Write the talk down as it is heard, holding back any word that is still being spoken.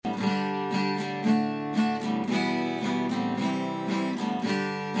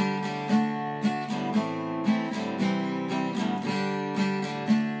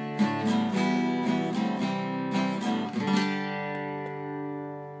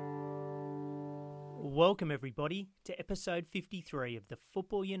Welcome everybody to episode 53 of the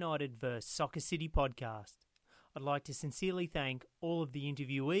Football United vs Soccer City podcast. I'd like to sincerely thank all of the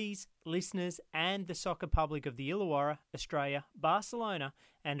interviewees, listeners and the soccer public of the Illawarra, Australia, Barcelona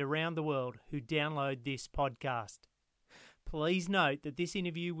and around the world who download this podcast. Please note that this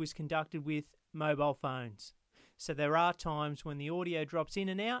interview was conducted with mobile phones, so there are times when the audio drops in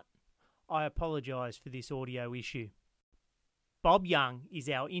and out. I apologise for this audio issue. Bob Young is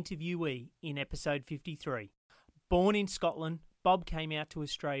our interviewee in episode 53. Born in Scotland, Bob came out to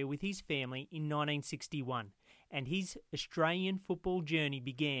Australia with his family in 1961, and his Australian football journey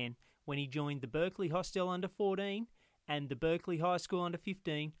began when he joined the Berkeley Hostel under-14 and the Berkeley High School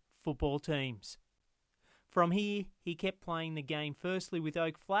under-15 football teams. From here, he kept playing the game firstly with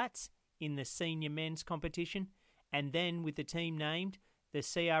Oak Flats in the senior men's competition, and then with the team named the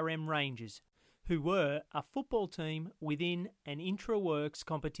CRM Rangers, who were a football team within an intra-works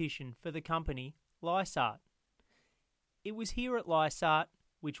competition for the company Lysart. It was here at Lysart,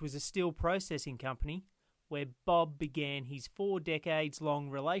 which was a steel processing company, where Bob began his 4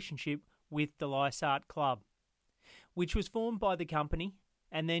 decades-long relationship with the Lysart Club, which was formed by the company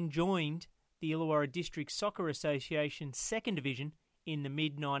and then joined the Illawarra District Soccer Association's 2nd Division in the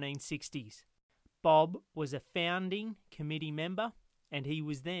mid-1960s. Bob was a founding committee member, and he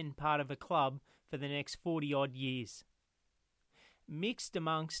was then part of a club for the next 40-odd years. Mixed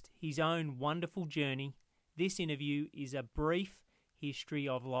amongst his own wonderful journey, this interview is a brief history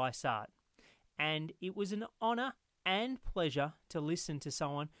of Lysart, and it was an honour and pleasure to listen to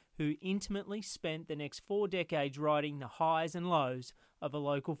someone who intimately spent the next 4 decades riding the highs and lows of a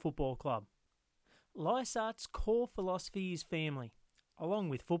local football club. Lysart's core philosophy is family, along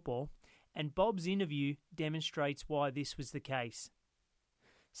with football, and Bob's interview demonstrates why this was the case.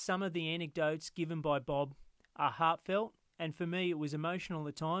 Some of the anecdotes given by Bob are heartfelt, and for me it was emotional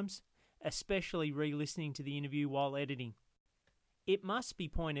at times, especially re-listening to the interview while editing. It must be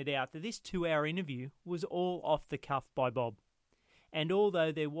pointed out that this 2-hour interview was all off the cuff by Bob, and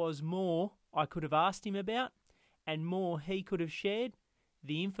although there was more I could have asked him about, and more he could have shared,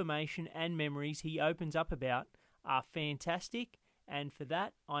 the information and memories he opens up about are fantastic, and for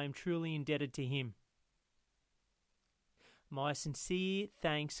that I am truly indebted to him. My sincere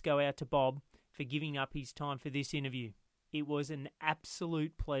thanks go out to Bob for giving up his time for this interview. It was an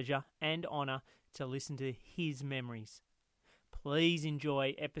absolute pleasure and honour to listen to his memories. Please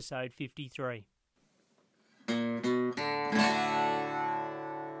enjoy episode 53.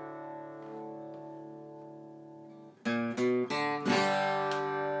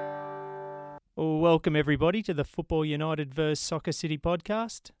 Welcome everybody to the Football United vs Soccer City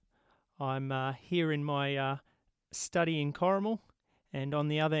podcast. I'm here in my study in Corrimal, and on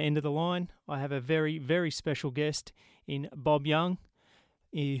the other end of the line I have a very, very special guest in Bob Young,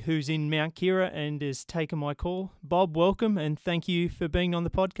 who's in Mount Keira and has taken my call. Bob, welcome, and thank you for being on the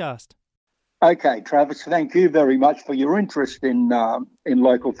podcast. Okay, Travis, thank you very much for your interest in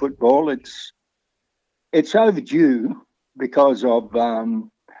local football. It's overdue because of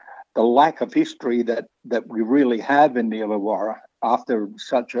the lack of history that we really have in the Illawarra after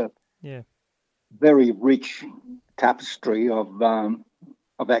such a very rich tapestry of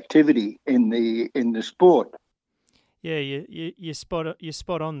activity in the sport. Yeah, you're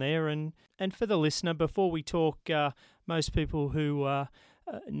spot on there. And for the listener, before we talk, most people who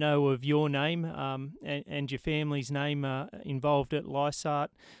know of your name and your family's name involved at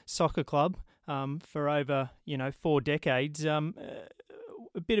Lysart Soccer Club for over 4 decades. A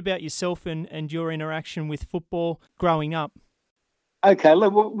bit about yourself and your interaction with football growing up. Okay,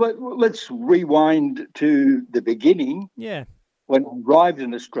 let's rewind to the beginning. Yeah. When I arrived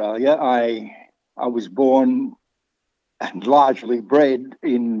in Australia, I was born and largely bred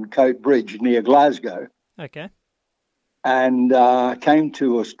in Coat Bridge near Glasgow. Okay. And came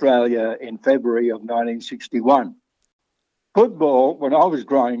to Australia in February of 1961. Football, when I was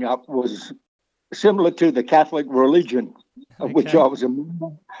growing up, was similar to the Catholic religion, of which I was a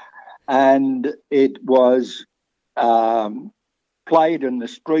member, and it was played in the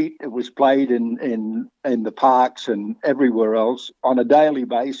street. It was played in the parks and everywhere else on a daily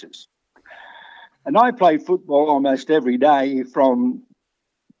basis. And I played football almost every day from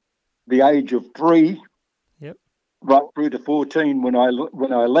the age of 3 right through to 14 when I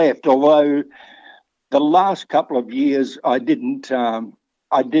left. Although the last couple of years I didn't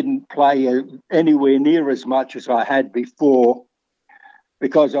play anywhere near as much as I had before,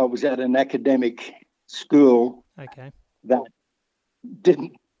 because I was at an academic school that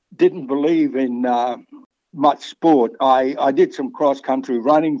didn't believe in much sport. I did some cross-country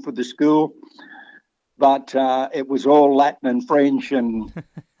running for the school, but it was all Latin and French and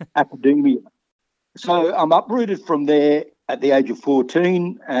academia. So I'm uprooted from there at the age of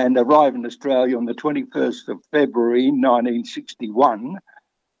 14 and arrive in Australia on the 21st of February 1961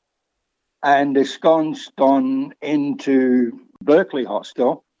 and ensconced on into Berkeley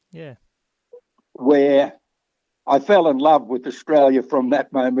Hostel, where I fell in love with Australia from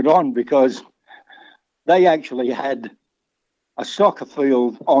that moment on, because they actually had a soccer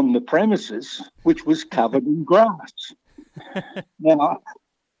field on the premises which was covered in grass. Now,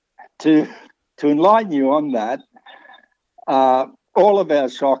 to enlighten you on that, all of our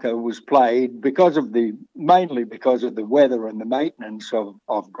soccer was played mainly because of the weather and the maintenance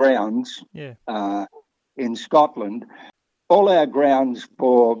of grounds in Scotland. All our grounds,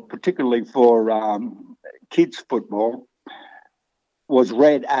 particularly for kids football, was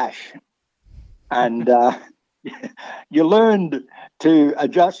red ash, and you learned to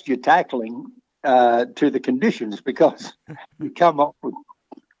adjust your tackling to the conditions, because you come up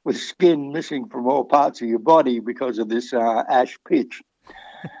with skin missing from all parts of your body because of this ash pitch.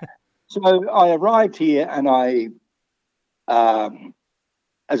 So I arrived here, and I,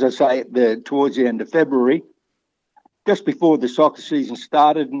 as I say, towards the end of February, just before the soccer season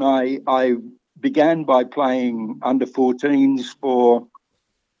started, and I began by playing under 14s for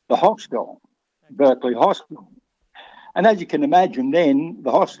the hostel, Berkeley Hostel. And as you can imagine then,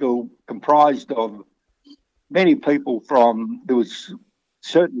 the hostel comprised of many people there was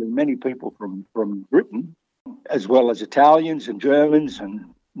certainly many people from Britain, as well as Italians and Germans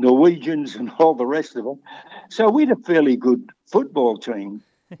and Norwegians and all the rest of them. So we had a fairly good football team,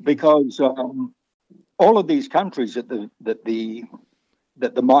 because all of these countries that the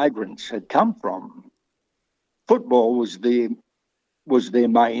migrants had come from, football was their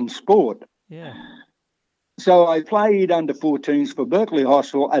main sport. Yeah. So I played under 14s for Berkeley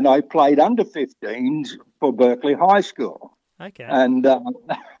Hostel, and I played under 15s for Berkeley High School. Okay. And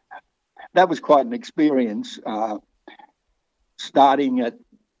that was quite an experience, starting at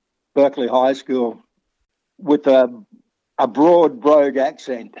Berkeley High School with a broad brogue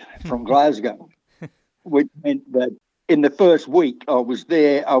accent from Glasgow, which meant that in the first week I was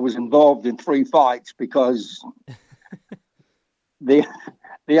there, I was involved in 3 fights because the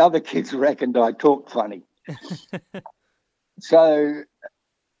other kids reckoned I talked funny. So,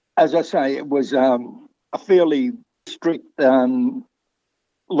 as I say, it was a fairly strict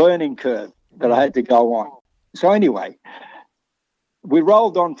learning curve that I had to go on. So anyway, we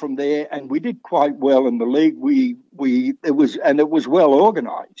rolled on from there, and we did quite well in the league. It was well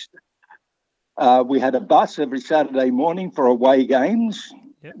organised. We had a bus every Saturday morning for away games.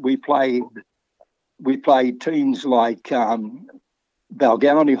 Yep. We played teams like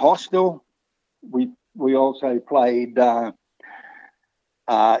Balgownie Hostel. We also played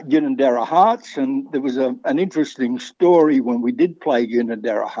Unanderra Hearts, and there was an interesting story when we did play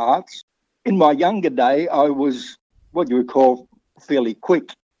Unanderra Hearts. In my younger day, I was what you would call fairly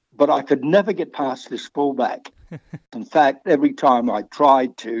quick, but I could never get past this fullback. In fact, every time I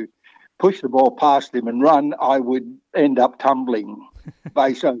tried to push the ball past him and run, I would end up tumbling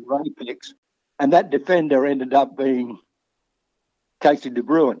base over apex, and that defender ended up being Casey De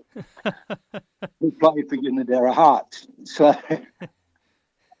Bruin, who played for Unanderra Hearts. So,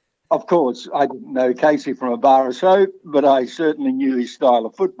 of course, I didn't know Casey from a bar of soap, but I certainly knew his style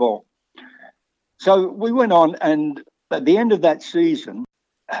of football. So we went on, and at the end of that season,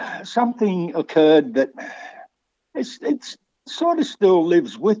 something occurred that it's sort of still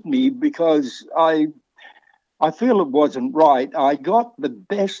lives with me, because I feel it wasn't right. I got the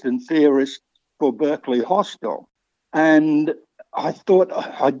best and fairest for Berkeley Hostel, and I thought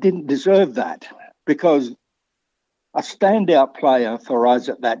I didn't deserve that, because a standout player for us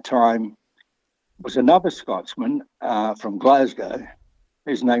at that time was another Scotsman from Glasgow.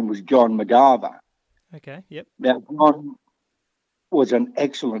 His name was John McGarva. Okay, yep. Now, John was an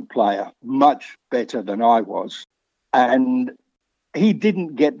excellent player, much better than I was, and he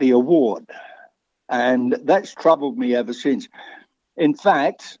didn't get the award, and that's troubled me ever since. In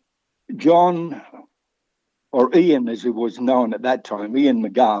fact, John, or Ian as he was known at that time, Ian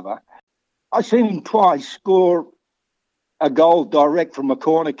McGarva, I seen him twice score a goal direct from a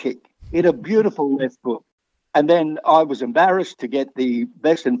corner kick. He had a beautiful left foot. And then I was embarrassed to get the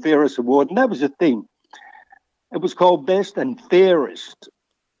Best and Fairest award, and that was the thing. It was called Best and Fairest,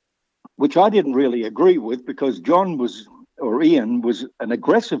 which I didn't really agree with, because Ian was an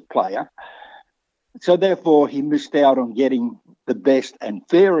aggressive player. So therefore he missed out on getting the Best and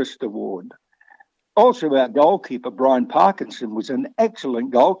Fairest award. Also, our goalkeeper, Brian Parkinson, was an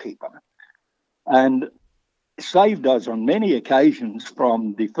excellent goalkeeper and saved us on many occasions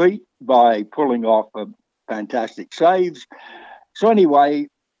from defeat by pulling off fantastic saves. So anyway,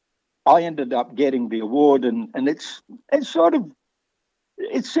 I ended up getting the award, and it's sort of,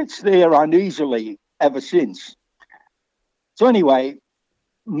 it sits there uneasily ever since. So anyway,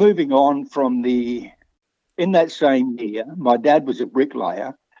 moving on from in that same year, my dad was a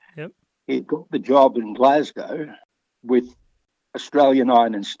bricklayer. Yep. He got the job in Glasgow with Australian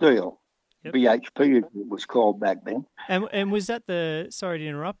Iron and Steel. Yep. BHP it was called back then. And was that sorry to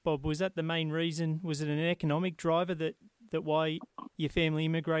interrupt, Bob, was that the main reason, was it an economic driver that why your family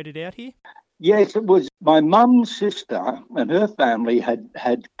immigrated out here? Yes, it was. My mum's sister and her family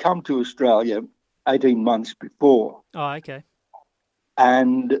had come to Australia 18 months before. Oh, okay.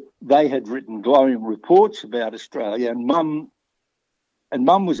 And they had written glowing reports about Australia, and Mum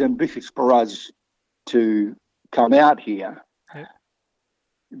was ambitious for us to come out here. Yep.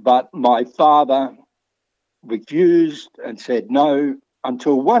 But my father refused and said no,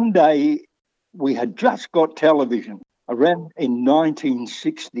 until one day we had just got television around in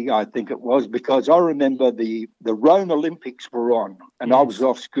 1960, I think it was, because I remember the Rome Olympics were on, and yes. I was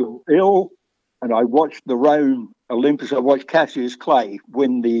off school ill, and I watched the Rome Olympics. I watched Cassius Clay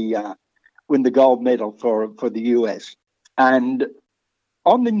win the gold medal for the US. And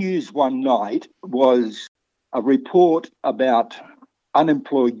on the news one night was a report about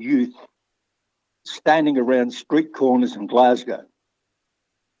unemployed youth standing around street corners in Glasgow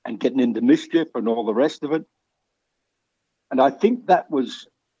and getting into mischief and all the rest of it. And I think that was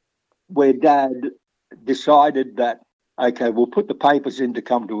where Dad decided that, okay, we'll put the papers in to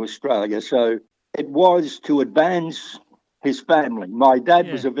come to Australia. So it was to advance his family. My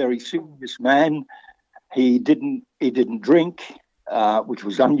dad was a very serious man. He didn't drink, which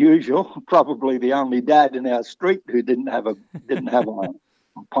was unusual. Probably the only dad in our street who didn't have a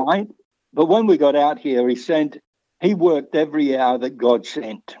pint. But when we got out here, he worked every hour that God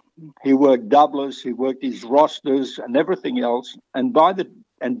sent. He worked doublers, he worked his rosters and everything else. And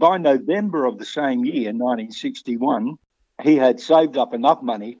by November of the same year, 1961, he had saved up enough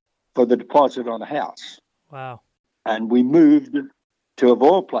money for the deposit on a house. Wow. And we moved to, of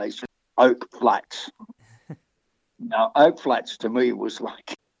all places, Oak Flats. Now, Oak Flats to me was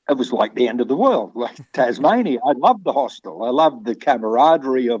like the end of the world, like Tasmania. I loved the hostel. I loved the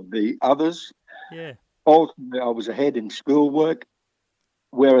camaraderie of the others. Yeah. Also, I was ahead in schoolwork,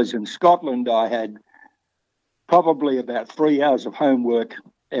 whereas in Scotland I had probably about 3 hours of homework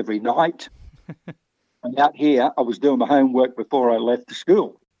every night. And out here, I was doing my homework before I left the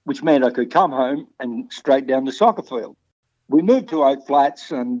school, which meant I could come home and straight down the soccer field. We moved to Oak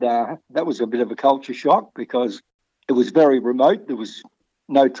Flats, and that was a bit of a culture shock because it was very remote. There was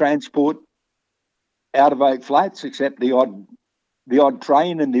no transport out of Oak Flats except the odd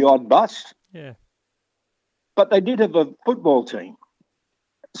train and the odd bus. Yeah. But they did have a football team.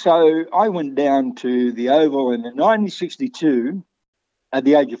 So I went down to the Oval, and in 1962, at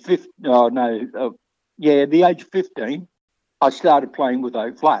the age of 15, the age of 15, I started playing with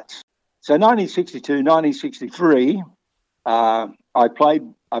Oak Flats. So 1962, 1963, I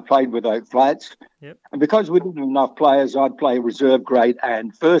played with Oak Flats. Yep. And because we didn't have enough players, I'd play reserve grade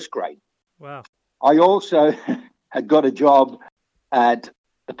and first grade. Wow. I also had got a job at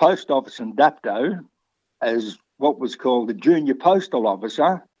the post office in Dapto as what was called a junior postal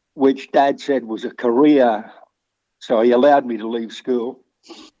officer, which Dad said was a career. So he allowed me to leave school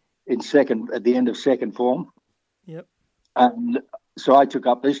at the end of second form. Yep. And so I took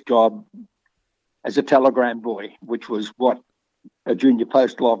up this job as a telegram boy, which was what a junior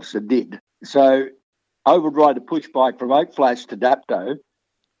postal officer did. So I would ride a push bike from Oak Flats to Dapto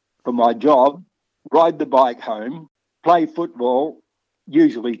for my job, ride the bike home, play football,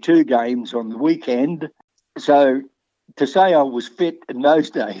 usually 2 games on the weekend. So to say I was fit in those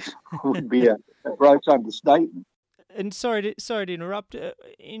days would be a gross understatement. And sorry to interrupt.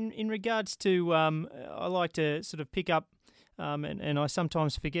 In regards to, I like to sort of pick up, and I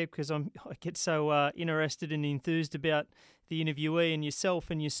sometimes forget because I get so interested and enthused about the interviewee and yourself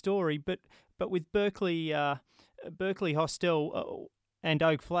and your story. But with Berkeley Hostel and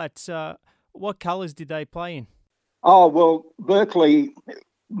Oak Flats, what colours did they play in? Oh well, Berkeley.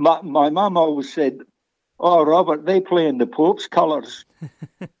 My mum always said, "Oh, Robert, they play in the Pope's colours,"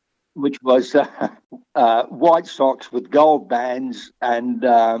 which was white socks with gold bands and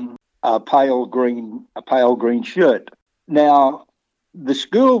a pale green shirt. Now, the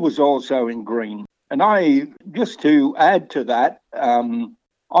school was also in green, and just to add to that,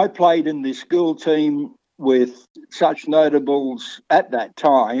 I played in the school team with such notables at that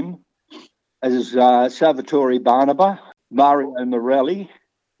time as Salvatore Barnaba, Mario Morelli,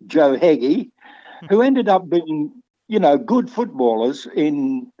 Joe Heggie, who ended up being, good footballers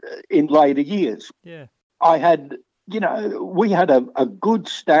in later years. Yeah. I had we had a good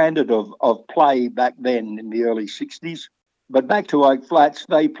standard of play back then in the early 60s. But back to Oak Flats,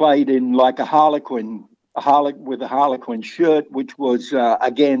 they played in like with a Harlequin shirt, which was,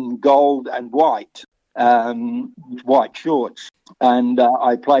 again, gold and white, white shorts. And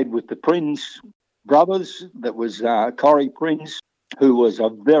I played with the Prince brothers. That was Corrie Prince, who was a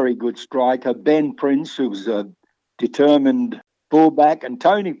very good striker, Ben Prince, who was a determined fullback, and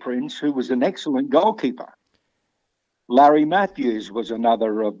Tony Prince, who was an excellent goalkeeper. Larry Matthews was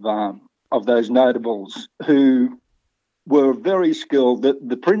another of those notables who were very skilled.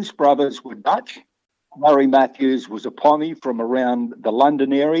 The Prince brothers were Dutch. Larry Matthews was a Pommy from around the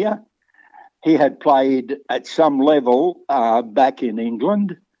London area. He had played at some level back in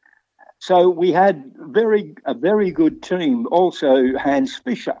England. So we had a very good team. Also, Hans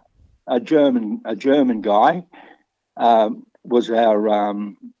Fischer, a German guy, was our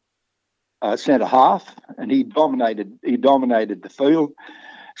centre half, and he dominated the field.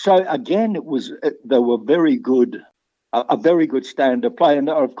 So again, they were very good. A very good standard play, and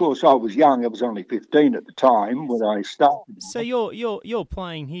of course I was young. I was only 15 at the time when I started. So you're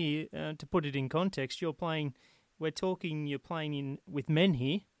playing here. To put it in context, you're playing with men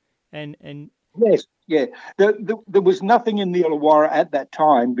here, and yes, yeah. There was nothing in the Illawarra at that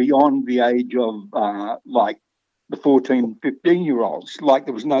time beyond the age of like the 14, 15-year-olds. Like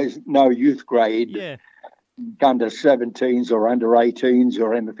there was no youth grade, under 17s or under 18s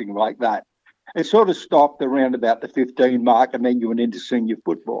or anything like that. It sort of stopped around about the 15 mark, and then you went into senior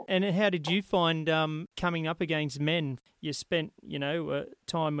football. And how did you find coming up against men? You spent,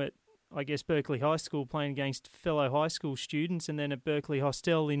 time at, I guess, Berkeley High School playing against fellow high school students, and then at Berkeley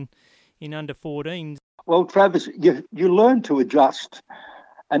Hostel in under 14s. Well, Travis, you learn to adjust.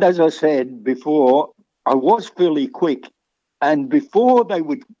 And as I said before, I was fairly quick. And before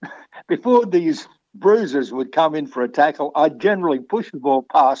these bruisers would come in for a tackle, I'd generally push the ball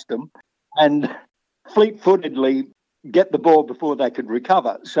past them and fleet-footedly get the ball before they could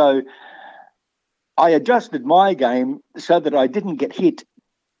recover. So I adjusted my game so that I didn't get hit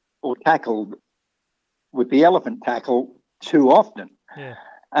or tackled with the elephant tackle too often. Yeah.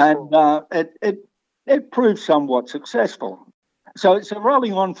 And it proved somewhat successful. So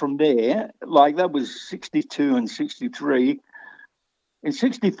rolling on from there, like that was 62 and 63. In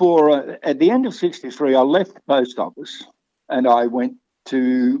 64, at the end of 63, I left the post office and I went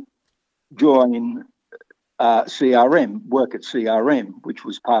to join CRM, work at CRM, which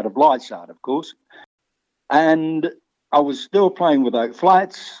was part of Lysart, of course. And I was still playing with Oak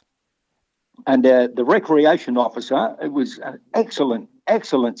Flats. And the recreation officer, it was an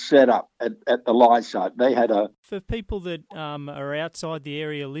excellent setup at the Lysart. They had For people that are outside the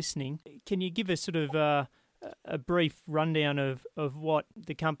area listening, can you give us sort of a brief rundown of what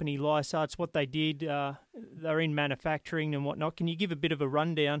the company Lysart's, what they did? They're in manufacturing and whatnot. Can you give a bit of a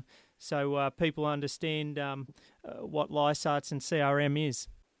rundown so people understand what Lysart's and CRM is?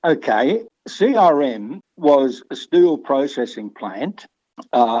 Okay. CRM was a steel processing plant,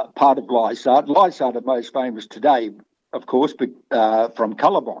 part of Lysart. Lysart are most famous today, of course, from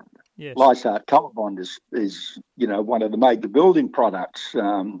Colorbond. Yes. Lysart Colorbond is one of the major building products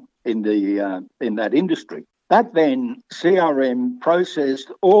in that industry. Back then, CRM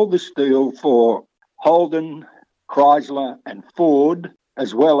processed all the steel for Holden, Chrysler, and Ford,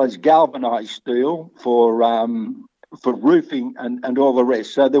 as well as galvanized steel for roofing and all the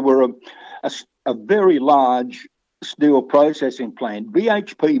rest. So there were a very large steel processing plant.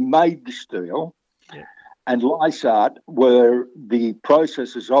 BHP made the steel, and Lysart were the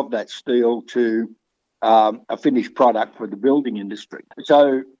processors of that steel to a finished product for the building industry.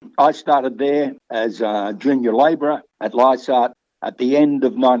 So I started there as a junior labourer at Lysart at the end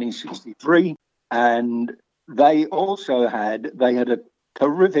of 1963, and they had a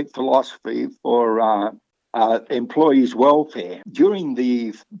terrific philosophy for employees' welfare. During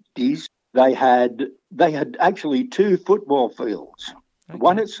the 50s, they had actually two football fields,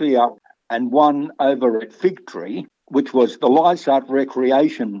 one at CR and one over at Fig Tree, which was the Lysart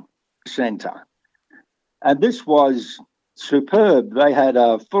Recreation Centre. And this was superb. They had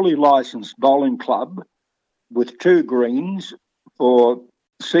a fully licensed bowling club with two greens for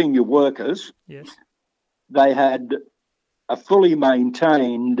senior workers. Yes. They had a fully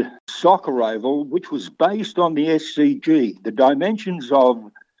maintained soccer oval, which was based on the SCG. The dimensions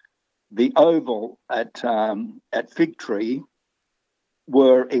of the oval at Fig Tree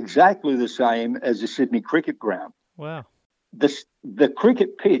were exactly the same as the Sydney Cricket Ground. Wow. The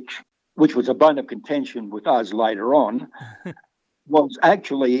cricket pitch, which was a bone of contention with us later on, was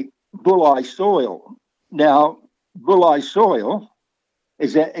actually Bulli soil. Now, Bulli soil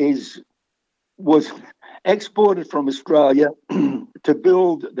was exported from Australia to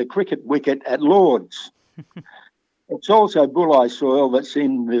build the cricket wicket at Lord's. It's also Bulli soil that's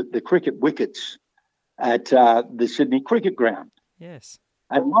in the cricket wickets at the Sydney Cricket Ground. Yes.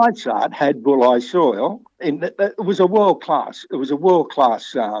 And Leichhardt had Bulli soil. It was a world class. It was a world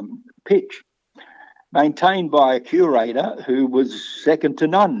class pitch, maintained by a curator who was second to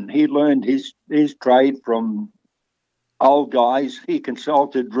none. He learned his trade from old guys. He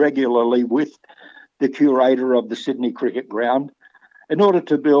consulted regularly with the curator of the Sydney Cricket Ground in order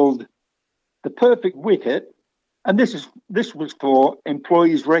to build the perfect wicket. And this was for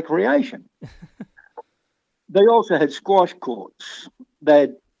employees' recreation. They also had squash courts. They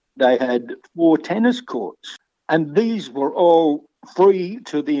had 4 tennis courts. And these were all free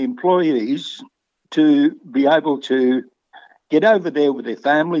to the employees to be able to get over there with their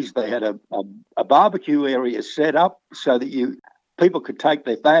families. They had a barbecue area set up so that people could take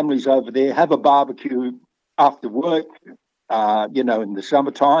their families over there, have a barbecue after work, in the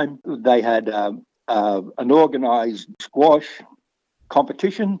summertime. They had an organised squash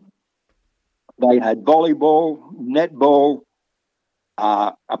competition. They had volleyball, netball,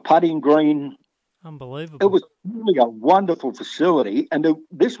 a putting green. Unbelievable. It was really a wonderful facility, and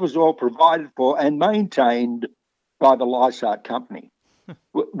this was all provided for and maintained by the Leichhardt Company,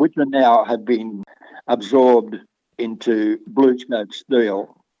 which now have been absorbed into BlueScope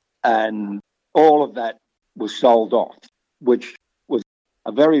Steel, and all of that was sold off, which was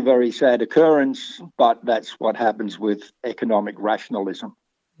a very, very sad occurrence, but that's what happens with economic rationalism.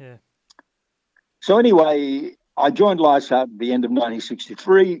 Yeah. So anyway, I joined Leichhardt at the end of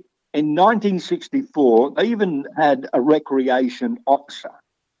 1963. In 1964, they even had a recreation officer.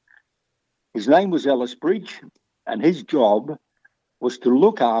 His name was Ellis Bridge, and his job was to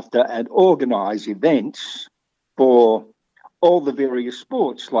look after and organise events for all the various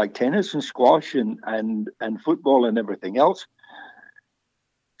sports like tennis and squash and football and everything else.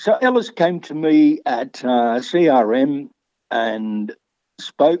 So Ellis came to me at CRM and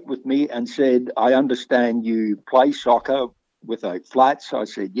spoke with me and said, I understand you play soccer with Oak Flats. I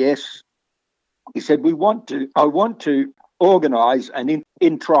said, yes. He said, I want to organise an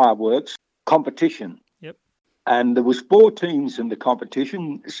intra-works competition. Yep. And there was 4 teams in the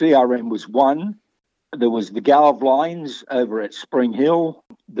competition. CRM was 1. There was the Galv Lions over at Spring Hill,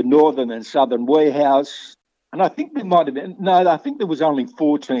 the Northern and Southern Warehouse. And I think there might have been, I think there was only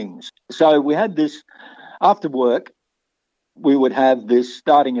 4 teams. So we had this after work. We would have this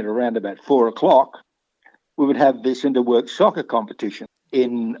starting at around about 4 o'clock. We would have this interwork soccer competition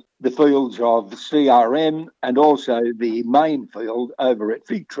in the fields of CRM and also the main field over at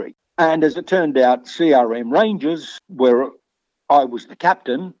Fig Tree. And as it turned out, CRM Rangers, where I was the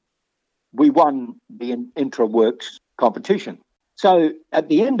captain, we won the intra-works competition. So at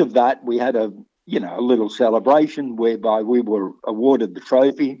the end of that, we had a little celebration whereby we were awarded the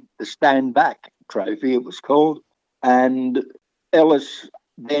trophy, the Stand Back trophy it was called. And Ellis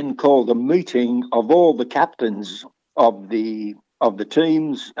then called a meeting of all the captains of the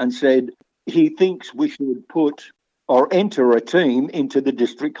teams and said he thinks we should put or enter a team into the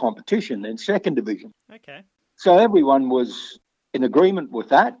district competition in 2nd Division. Okay. So everyone was in agreement with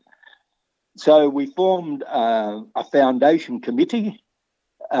that. So we formed a foundation committee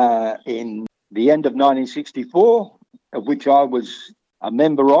in the end of 1964, of which I was a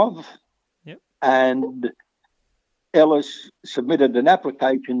member of. Yep. And Ellis submitted an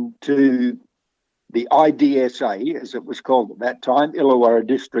application to the IDSA, as it was called at that time, Illawarra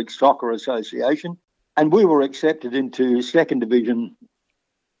District Soccer Association, and we were accepted into 2nd Division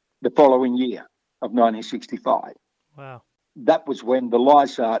the following year of 1965. Wow. That was when the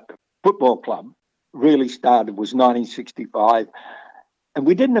Leichhardt Football Club really started, was 1965, and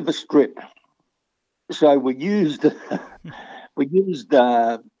we didn't have a strip. So we used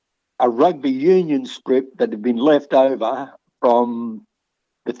a rugby union strip that had been left over from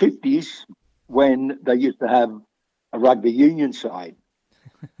the 50s when they used to have a rugby union side.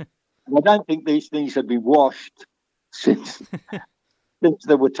 And I don't think these things had been washed since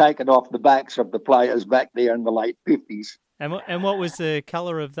they were taken off the backs of the players back there in the late 50s. And what was the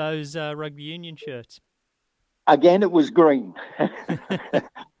colour of those rugby union shirts? Again, it was green.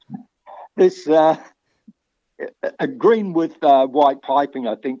 This a green with white piping,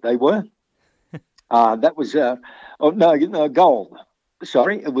 I think they were. That was gold.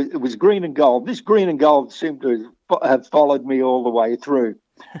 Sorry, it was green and gold. This green and gold seemed to have followed me all the way through.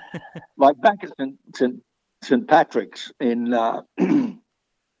 Like back at St. Patrick's in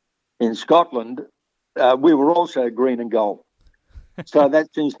Scotland, we were also green and gold. So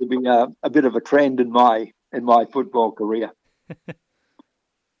that seems to be a bit of a trend in my football career.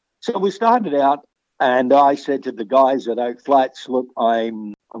 So we started out And I said to the guys at Oak Flats, look,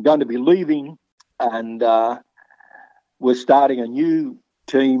 I'm going to be leaving, and we're starting a new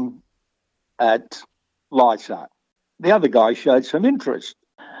team at Lysart. The other guy showed some interest.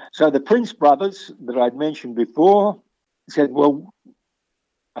 So the Prince brothers that I'd mentioned before said, well,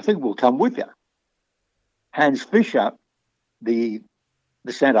 I think we'll come with you. Hans Fisher, the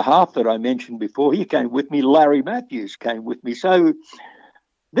centre half that I mentioned before, he came with me. Larry Matthews came with me. So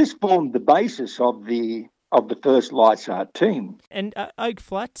this formed the basis of the first Lysart team. And Oak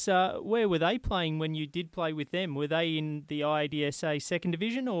Flats, where were they playing when you did play with them? Were they in the IDSA second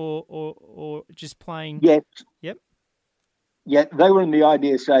division or just playing? Yes. Yep. Yeah, they were in the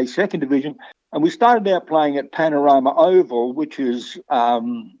IDSA second division, and we started out playing at Panorama Oval, which is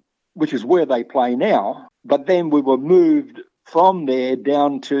where they play now. But then we were moved from there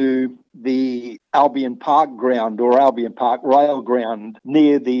down to the Albion Park ground or Albion Park Rail ground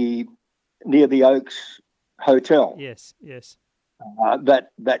near the Oaks Hotel. Yes.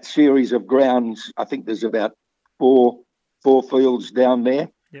 That series of grounds, I think there's about four fields down there.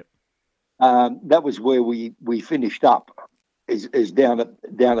 Yep. That was where we finished up, is down at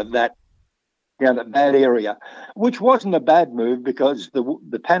that area, which wasn't a bad move because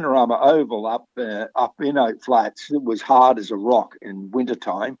the Panorama Oval up in Oak Flats, it was hard as a rock in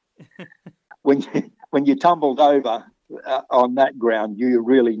wintertime. when you tumbled over on that ground, you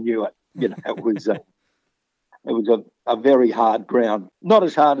really knew it. You know, it was a very hard ground. Not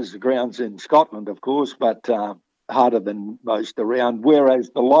as hard as the grounds in Scotland, of course, but harder than most around. Whereas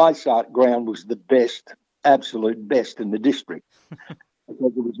the Lysart ground was the best, absolute best in the district.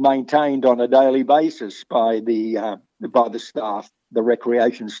 Because it was maintained on a daily basis by the staff, the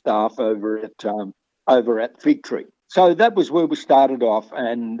recreation staff over at Fig Tree. So that was where we started off,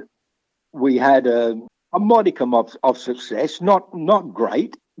 and we had a modicum of success. Not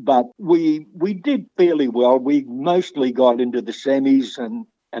great, but we did fairly well. We mostly got into the semis and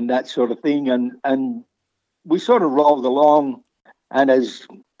that sort of thing, and we sort of rolled along. And as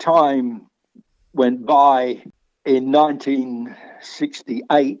time went by, in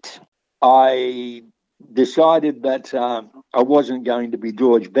 1968, I decided that I wasn't going to be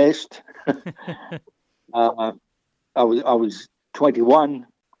George Best. I was 21.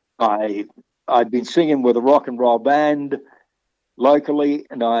 I'd been singing with a rock and roll band locally,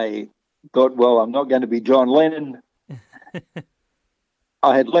 and I thought, well, I'm not going to be John Lennon.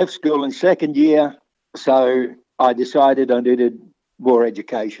 I had left school in second year, so I decided I needed more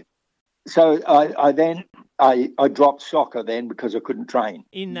education. So I dropped soccer then because I couldn't train.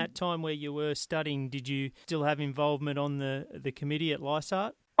 In that time where you were studying, did you still have involvement on the committee at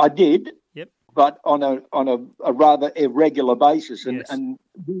Lysart? I did. Yep. But on a rather irregular basis. And, yes. And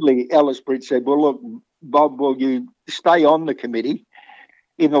really, Ellisbridge said, well, look, Bob, will you stay on the committee,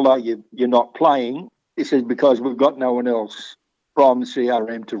 even though you're not playing? He said, because we've got no one else from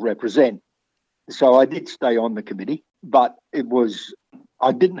CRM to represent. So I did stay on the committee, but I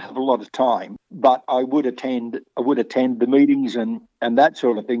didn't have a lot of time, but I would attend the meetings and that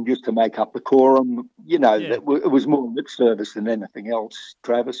sort of thing just to make up the quorum. You know, yeah. It was more lip service than anything else,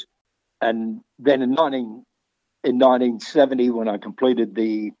 Travis. And then in 1970, when I completed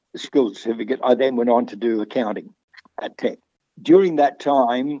the skills certificate, I then went on to do accounting at Tech. During that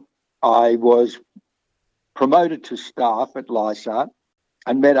time, I was promoted to staff at Lysart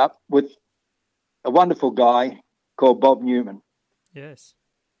and met up with a wonderful guy called Bob Newman. Yes.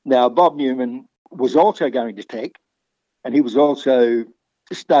 Now, Bob Newman was also going to Tech, and he was also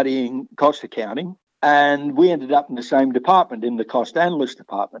studying cost accounting, and we ended up in the same department, in the cost analyst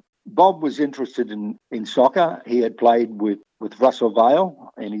department. Bob was interested in soccer. He had played with Russell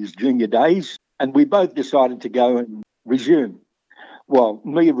Vale in his junior days, and we both decided to go and resume. Well,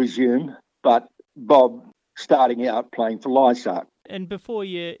 me resume, but Bob starting out playing for Lysart. And before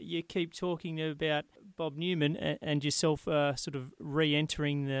you keep talking about Bob Newman and yourself sort of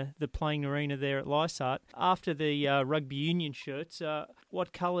re-entering the playing arena there at Lysart, after the rugby union shirts,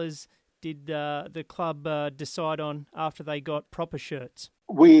 what colours did the club decide on after they got proper shirts?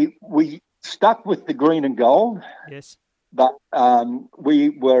 We stuck with the green and gold. Yes. But we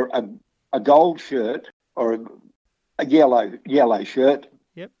were a gold shirt or a yellow shirt.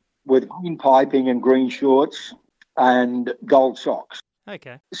 Yep. With green piping and green shorts and gold socks.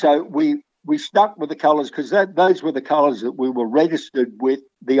 Okay. So we stuck with the colours because those were the colours that we were registered with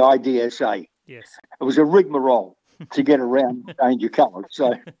the IDSA. Yes. It was a rigmarole to get around and change your colours.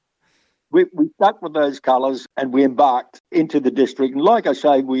 So we stuck with those colours and we embarked into the district. And like I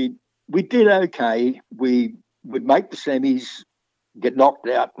say, we did okay. We would make the semis, get knocked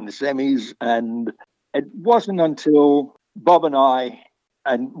out in the semis. And it wasn't until Bob and I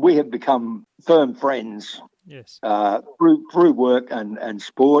and we have become firm friends Yes. through work and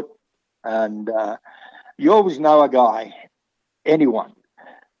sport. And you always know a guy, anyone,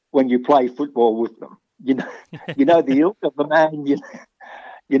 when you play football with them. You know the ilk of the man.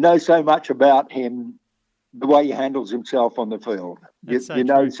 You know so much about him, the way he handles himself on the field. You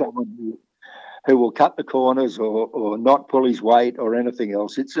know someone who will cut the corners or not pull his weight or anything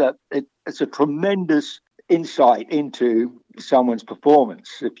else. It's a tremendous insight into someone's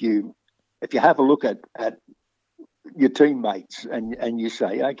performance. If you have a look at your teammates and you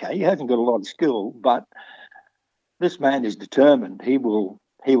say, okay, he hasn't got a lot of skill, but this man is determined. He will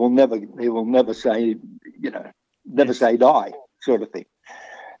never say, never say die, sort of thing.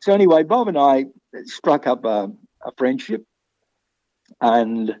 So anyway, Bob and I struck up a friendship,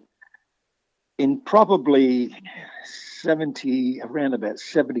 and in probably around about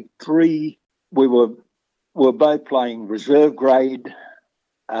 73, we were both playing reserve grade,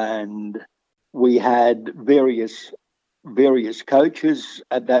 and we had various coaches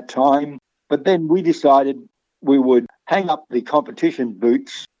at that time. But then we decided we would hang up the competition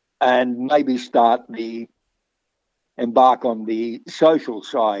boots and maybe embark on the social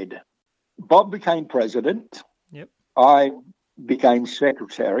side. Bob became president. Yep. I became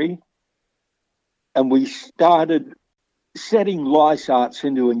secretary, and we started setting Lysarts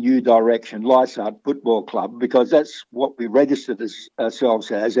into a new direction, Lysart Football Club, because that's what we registered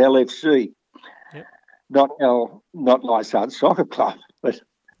ourselves as, LFC. Yep. Not Lysart Soccer Club, but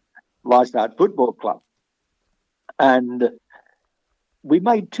Lysart Football Club. And we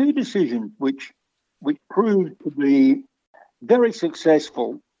made two decisions which proved to be very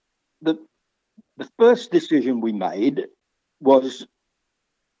successful. The first decision we made was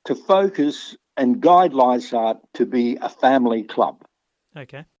to focus and guide Lysart to be a family club.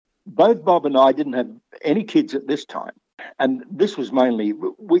 Okay. Both Bob and I didn't have any kids at this time. And this was mainly,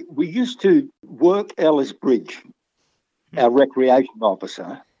 we used to work Ellis Bridge, our recreation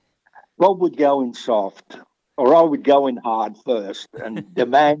officer. Bob would go in soft, or I would go in hard first and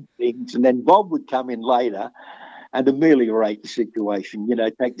demand things, and then Bob would come in later and ameliorate the situation,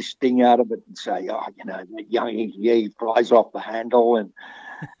 take the sting out of it and say, that young he flies off the handle.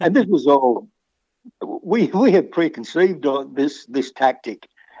 And this was all, we had preconceived this tactic,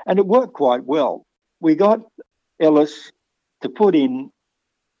 and it worked quite well. We got Ellis to put in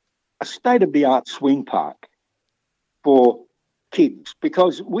a state-of-the-art swing park for kids,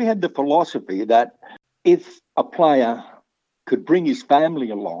 because we had the philosophy that if a player could bring his family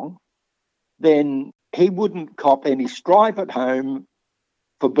along, then he wouldn't cop any strife at home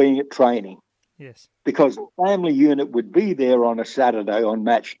for being at training. Yes. Because the family unit would be there on a Saturday on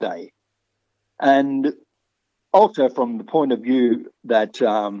match day. And also from the point of view that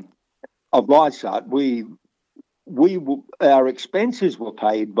of Lysart, our expenses were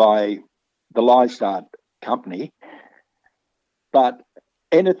paid by the Lysart company, but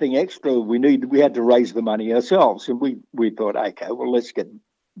anything extra we had to raise the money ourselves. And we thought, okay, well, let's get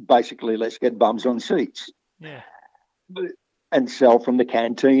bums on seats. Yeah. And sell from the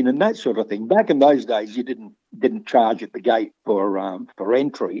canteen and that sort of thing. Back in those days, you didn't charge at the gate for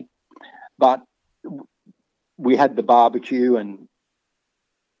entry, but we had the barbecue, and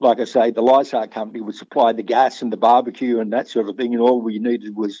like I say, the Lysart company would supply the gas and the barbecue and that sort of thing, and all we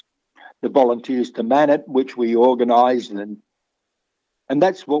needed was the volunteers to man it, which we organised, and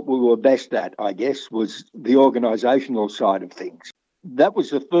that's what we were best at, I guess, was the organisational side of things. That was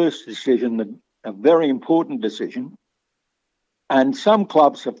the first decision, a very important decision. And some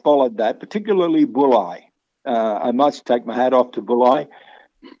clubs have followed that, particularly Bulli. I must take my hat off to Bulli.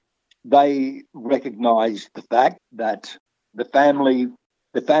 They recognised the fact that the family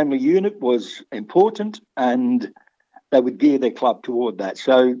unit was important, and they would gear their club toward that.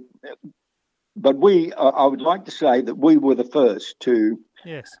 So, but I would like to say that we were the first to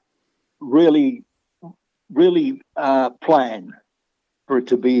really plan for it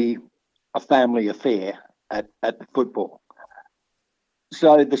to be a family affair at the football.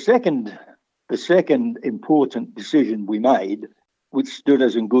 So the second important decision we made, which stood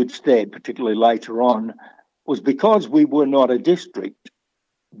us in good stead, particularly later on, was because we were not a district,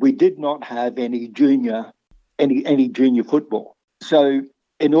 we did not have any junior football. So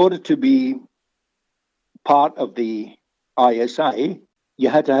in order to be part of the ISA, you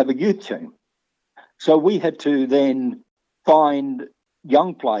had to have a youth team. So we had to then find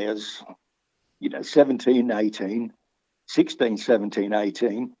young players, 17, 18, 16, 17,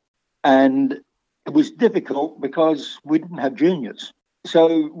 18, and it was difficult because we didn't have juniors.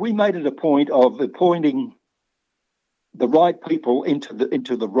 So we made it a point of appointing the right people into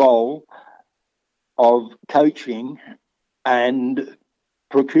the role of coaching and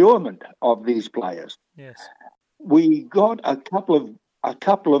procurement of these players. Yes. We got a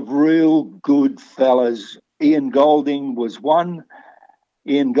couple of real good fellas. Ian Golding was one.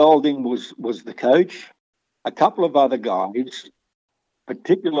 Ian Golding was the coach. A couple of other guys,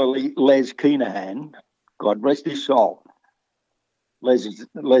 particularly Les Keenahan, God rest his soul. Les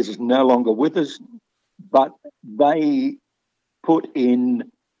is no longer with us, but they put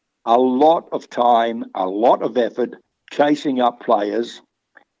in a lot of time, a lot of effort chasing up players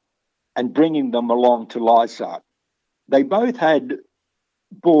and bringing them along to Lysart. They both had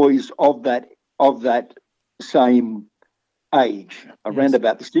boys of that same age, around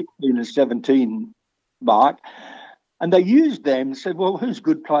about the 16 and 17 mark, and they used them and said, well, who's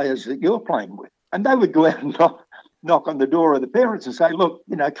good players that you're playing with? And they would go out and knock on the door of the parents and say, look,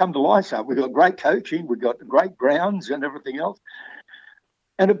 come to Lysart. We've got great coaching, we've got great grounds and everything else.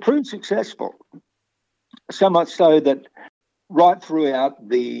 And it proved successful, so much so that right throughout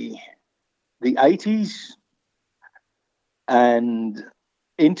the 80s and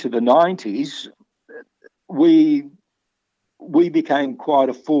into the 90s, we became quite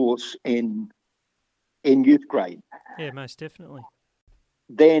a force in youth grade. Yeah, most definitely.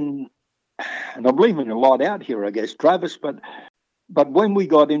 Then, and I'm leaving a lot out here, I guess, Travis, but when we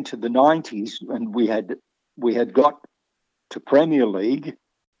got into the 90s and we had got to Premier League,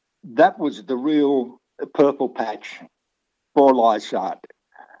 that was the real purple patch for Lysart.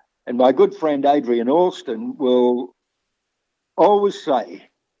 And my good friend Adrian Alston will always say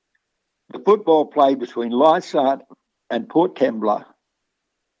the football played between Lysart and Port Kembla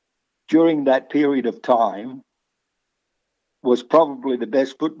during that period of time was probably the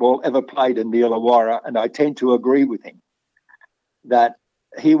best football ever played in the Illawarra, and I tend to agree with him that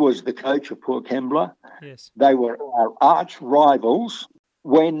he was the coach of Port Kembla. Yes. They were our arch rivals.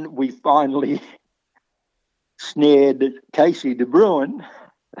 When we finally snared Casey De Bruin,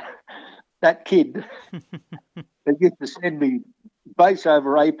 that kid that used to send me base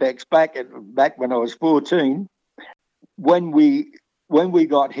over apex back when I was 14, when we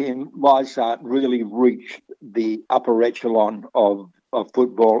got him, Lysart really reached the upper echelon of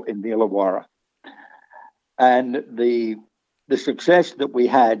football in the Illawarra. And the success that we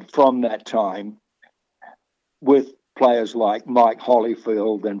had from that time with players like Mike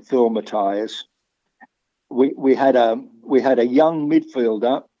Holyfield and Phil Matthias, we had a young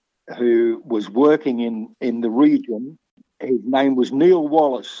midfielder who was working in the region. His name was Neil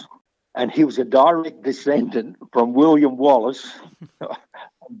Wallace, and he was a direct descendant from William Wallace,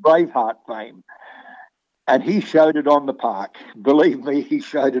 Braveheart fame. And he showed it on the park. Believe me, he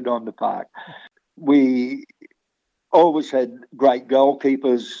showed it on the park. We always had great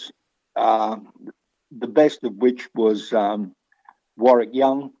goalkeepers, the best of which was Warwick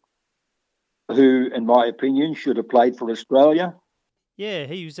Young, who, in my opinion, should have played for Australia. Yeah,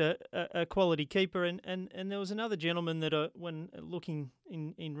 he was a quality keeper, and there was another gentleman that when looking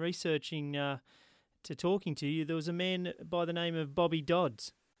in researching to talking to you, there was a man by the name of Bobby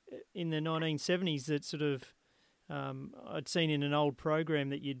Dodds in the 1970s that sort of I'd seen in an old program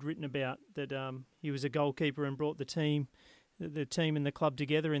that you'd written about, that he was a goalkeeper and brought the team and the club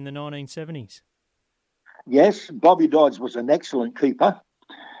together in the 1970s. Yes, Bobby Dodds was an excellent keeper.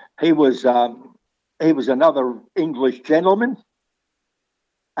 He was another English gentleman.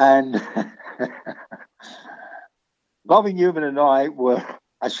 And Bobby Newman and I were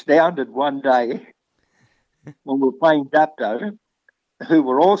astounded one day when we were playing Dapto, who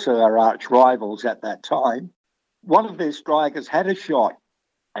were also our arch rivals at that time. One of their strikers had a shot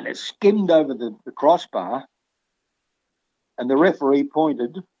and it skimmed over the crossbar, and the referee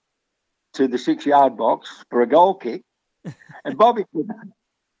pointed to the 6-yard box for a goal kick. And Bobby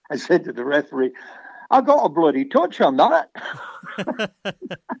said to the referee, I got a bloody touch on that.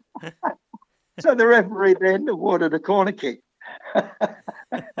 So the referee then awarded a corner kick.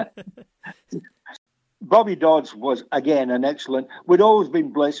 Bobby Dodds was, again, an excellent... We'd always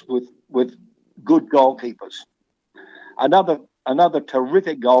been blessed with good goalkeepers. Another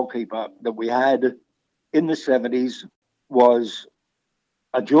terrific goalkeeper that we had in the 70s was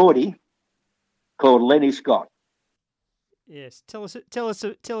a Geordie called Lenny Scott. Yes, tell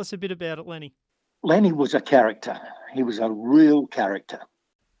us a bit about it, Lenny. Lenny was a character. He was a real character.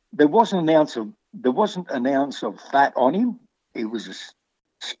 There wasn't an ounce of fat on him. He was as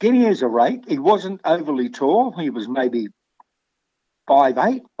skinny as a rake. He wasn't overly tall. He was maybe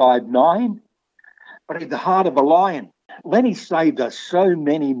 5'8", 5'9", but he had the heart of a lion. Lenny saved us so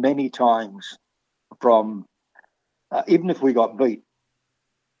many, many times from, even if we got beat,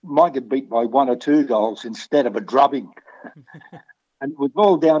 might get beat by 1 or 2 goals instead of a drubbing. And it was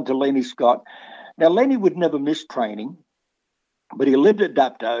all down to Lenny Scott. Now, Lenny would never miss training. But he lived at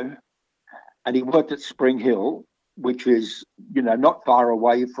Dapto and he worked at Spring Hill, which is, not far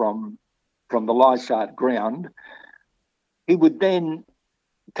away from the Lysart ground. He would then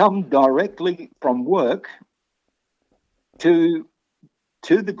come directly from work to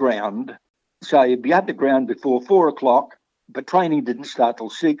the ground. So he'd be at the ground before 4:00, but training didn't start till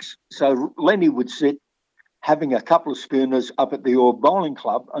 6. So Lenny would sit having a couple of schooners up at the Orb Bowling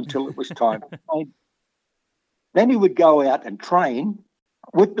Club until it was time to train. Then he would go out and train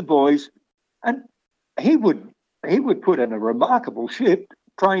with the boys, and he would put in a remarkable shift,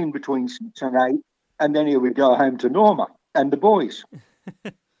 train between 6 and 8, and then he would go home to Norma and the boys.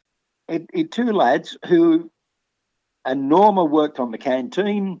 It two lads and Norma worked on the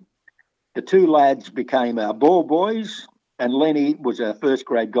canteen. The two lads became our ball boys, and Lenny was our first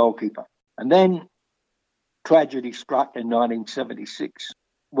grade goalkeeper. And then tragedy struck in 1976,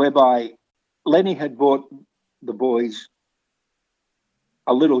 whereby Lenny had bought the boys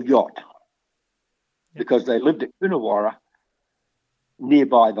a little yacht because they lived at Coonawarra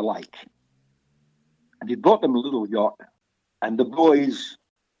nearby the lake. And he bought them a little yacht, and the boys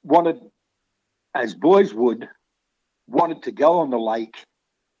wanted, as boys would, wanted to go on the lake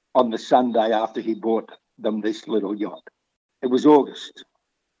on the Sunday after he bought them this little yacht. It was August,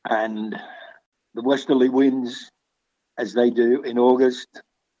 and the westerly winds, as they do in August,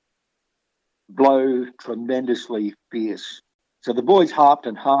 blow tremendously fierce. So the boys harped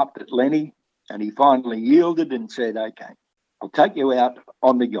and harped at Lenny, and he finally yielded and said, "Okay, I'll take you out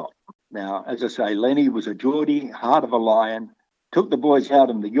on the yacht." Now, as I say, Lenny was a Geordie, heart of a lion, took the boys out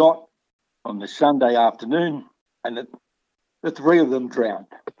on the yacht on the Sunday afternoon, and the three of them drowned.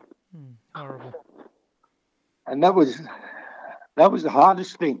 Horrible. And that was the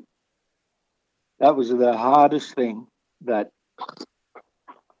hardest thing. That was the hardest thing that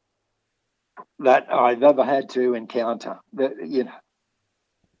I've ever had to encounter.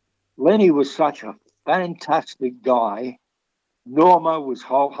 Lenny was such a fantastic guy. Norma was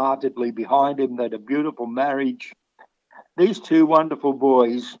wholeheartedly behind him. They had a beautiful marriage. These two wonderful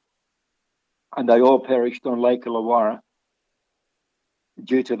boys, and they all perished on Lake Illawarra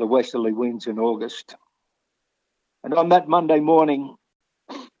due to the westerly winds in August. And on that Monday morning,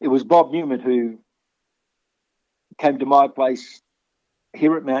 it was Bob Newman who came to my place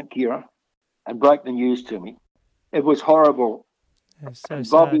here at Mount Keira and broke the news to me. It was horrible. It was so and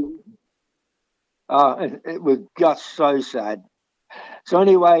sad. Bobby, it was just so sad. So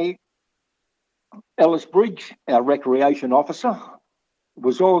anyway, Ellis Bridge, our recreation officer,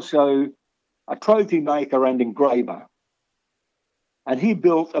 was also a trophy maker and engraver. And he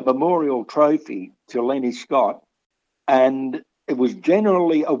built a memorial trophy to Lenny Scott, and it was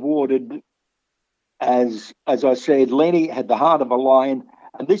generally awarded as I said, Lenny had the heart of a lion,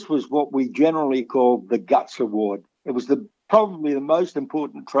 and this was what we generally called the Guts Award. It was probably the most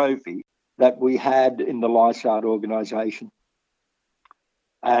important trophy that we had in the Lysart organisation.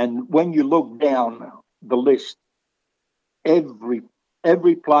 And when you look down the list,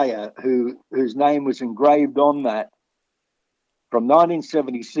 every player whose name was engraved on that, from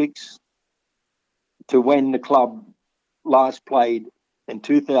 1976 to when the club last played in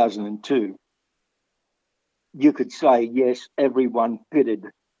 2002, you could say, yes, everyone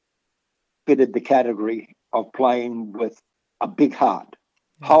fitted the category of playing with a big heart,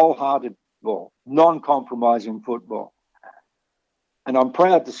 wholehearted football, non-compromising football. And I'm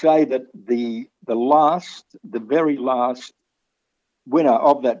proud to say that the very last winner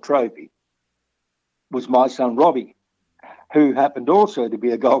of that trophy was my son Robbie, who happened also to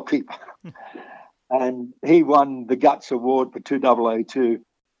be a goalkeeper. And he won the Guts Award for 2002.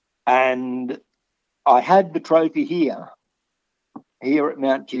 And I had the trophy here at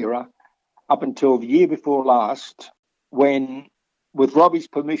Mount Keira up until the year before last, when, with Robbie's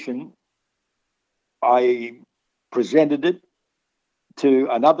permission, I presented it to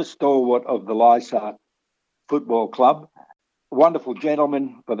another stalwart of the Lysart Football Club, a wonderful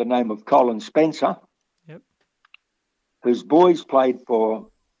gentleman by the name of Colin Spencer, whose boys played for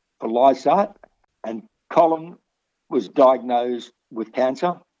Lysart, and Colin was diagnosed with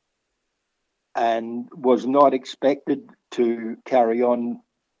cancer and was not expected to carry on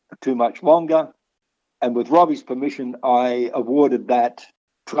for too much longer. And with Robbie's permission, I awarded that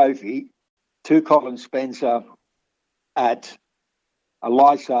trophy to Colin Spencer at a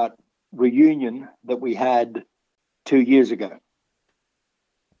Lysart reunion that we had 2 years ago.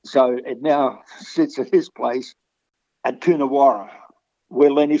 So it now sits at his place at Coonawarra,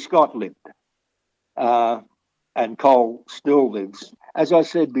 where Lenny Scott lived, and Cole still lives. As I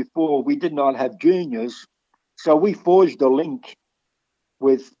said before, we did not have juniors, so we forged a link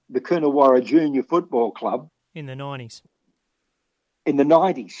with the Coonawarra Junior Football Club. In the 90s. In the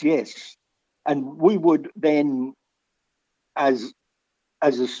 90s, yes. And we would then, as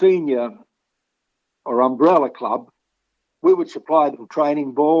a senior or umbrella club, we would supply them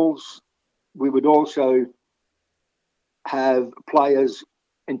training balls. We would also have players,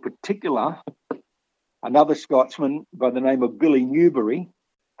 in particular, another Scotsman by the name of Billy Newbury,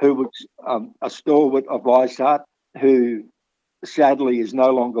 who was a stalwart of Lysart, who sadly is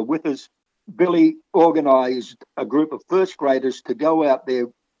no longer with us. Billy organised a group of first graders to go out there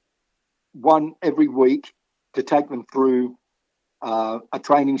one every week to take them through a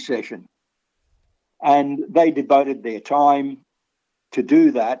training session. And they devoted their time to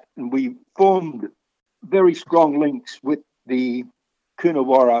do that. And we formed very strong links with the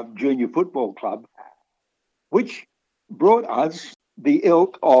Coonawarra Junior Football Club, which brought us the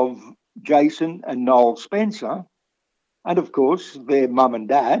ilk of Jason and Noel Spencer, and of course their mum and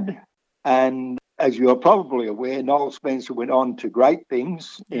dad. And as you're probably aware, Noel Spencer went on to great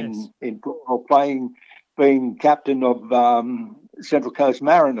things in football, being captain of Central Coast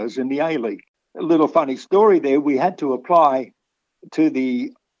Mariners in the A-League. A little funny story there, we had to apply to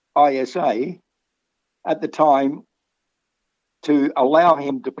the ISA at the time to allow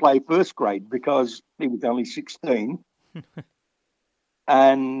him to play first grade because he was only 16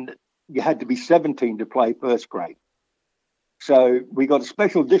 and you had to be 17 to play first grade. So we got a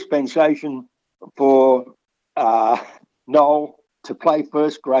special dispensation for Noel to play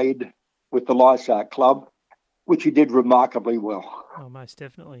first grade with the Lysart Club, which he did remarkably well. Oh, most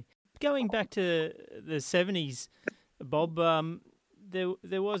definitely. Going back to the 70s, Bob,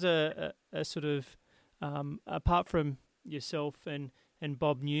 there was a sort of, apart from yourself and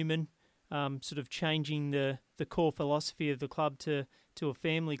Bob Newman, sort of changing the core philosophy of the club to a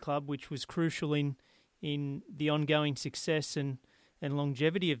family club, which was crucial in the ongoing success and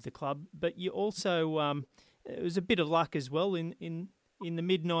longevity of the club. But you also, it was a bit of luck as well. In the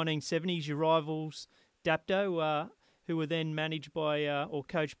mid-1970s, your rivals, Dapto, who were then managed by or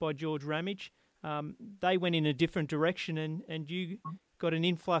coached by George Ramage, they went in a different direction and you got an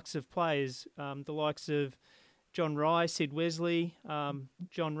influx of players, the likes of John Rye, Sid Wesley,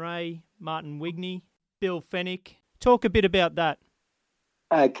 John Ray, Martin Wigney, Bill Fennick. Talk a bit about that.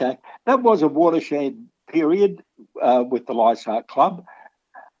 Okay. That was a watershed period with the Lysart Club.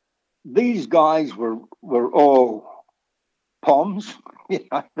 These guys were all Poms. You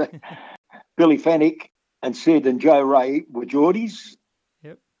know, Billy Fennick and Sid and Joe Ray were Geordies.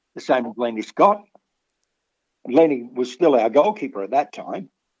 Yep. The same as Lenny Scott. Lenny was still our goalkeeper at that time.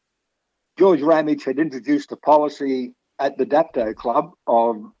 George Ramage had introduced a policy at the Dapto Club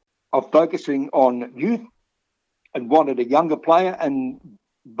of focusing on youth and wanted a younger player and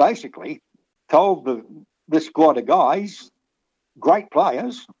basically told this squad of guys, great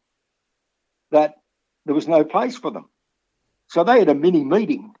players, that there was no place for them. So they had a mini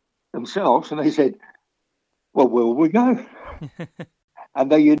meeting themselves and they said, well, where will we go?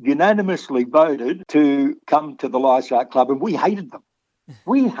 And they unanimously voted to come to the Lysart Club, and we hated them.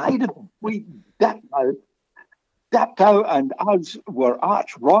 We hated them. Dapto and us were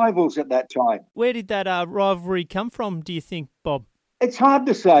arch rivals at that time. Where did that rivalry come from, do you think, Bob? It's hard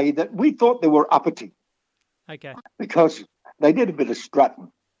to say. That we thought they were uppity. Okay. Because they did a bit of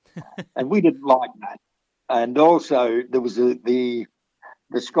strutting, and we didn't like that. And also there was the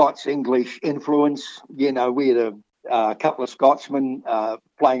Scots-English influence. You know, we had a couple of Scotsmen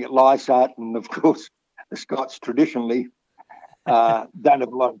playing at Lysart, and of course the Scots traditionally don't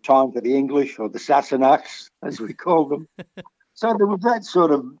have a lot of time for the English, or the Sassenachs, as we call them. So there was that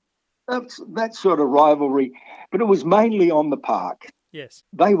sort of rivalry, but it was mainly on the park. Yes,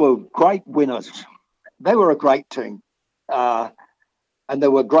 they were great winners. They were a great team, and they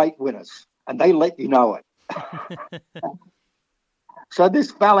were great winners, and they let you know it. So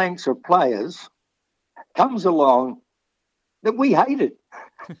this phalanx of players comes along that we hated.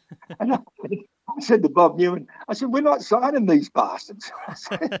 And I said to Bob Newman, I said, we're not signing these bastards. I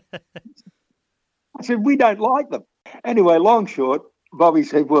said, we don't like them. Anyway, long short, Bobby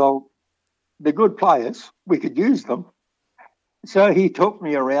said, well, they're good players. We could use them. So he took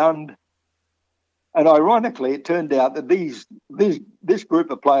me around, and ironically, it turned out that this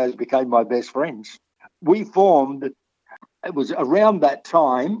group of players became my best friends. We formed, it was around that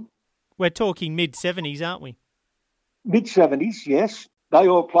time. We're talking mid-70s, aren't we? Mid-70s, yes. They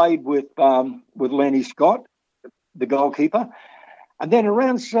all played with Lenny Scott, the goalkeeper. And then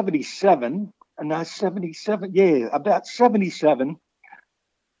around 77, about 77,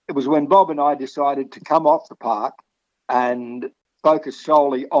 it was when Bob and I decided to come off the park and focus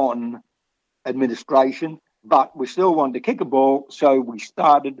solely on administration, but we still wanted to kick a ball, so we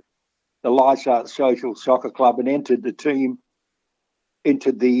started the Lysart Social Soccer Club and entered the team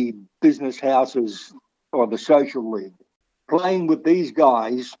into the business houses or the social league. Playing with these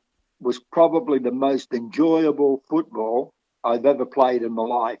guys was probably the most enjoyable football I've ever played in my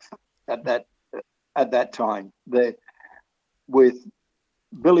life at that time. With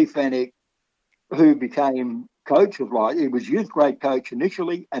Billy Fennick, who became coach of Lysart. He was youth grade coach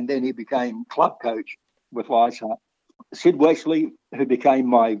initially, and then he became club coach with Lysart. Sid Wesley, who became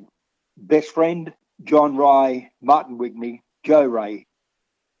my best friend, John Rye, Martin Wigney, Joe Ray.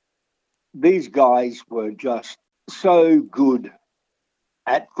 These guys were just so good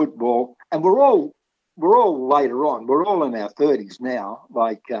at football, and we're all later on. We're all in our 30s now.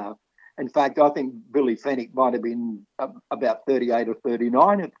 In fact, I think Billy Fennick might have been about 38 or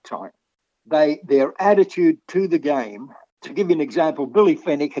 39 at the time. Their attitude to the game. To give you an example, Billy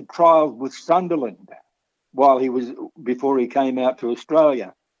Fennick had trialled with Sunderland before he came out to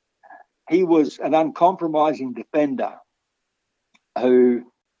Australia. He was an uncompromising defender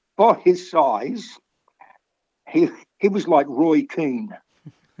who, for his size, he was like Roy Keane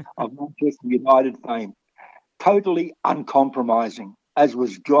of Manchester United fame, totally uncompromising, as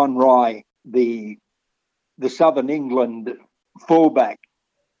was John Rye, the Southern England fullback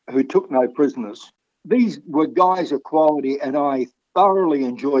who took no prisoners. These were guys of quality, and I thoroughly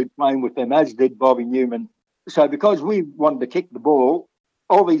enjoyed playing with them, as did Bobby Newman. So because we wanted to kick the ball,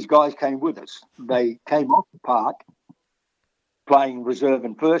 all these guys came with us. They came off the park playing reserve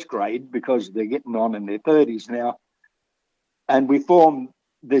in first grade because they're getting on in their 30s now. And we formed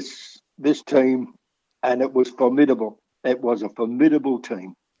this team, and it was formidable. It was a formidable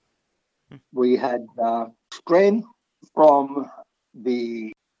team. We had strength from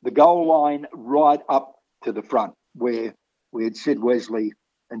the goal line right up to the front, where we had Sid Wesley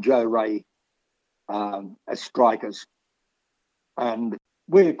and Joe Ray as strikers. And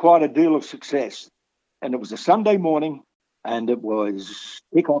we had quite a deal of success. And it was a Sunday morning, and it was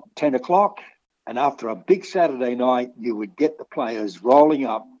kick-off at 10 o'clock. And after a big Saturday night, you would get the players rolling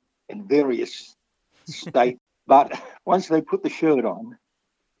up in various states. But once they put the shirt on,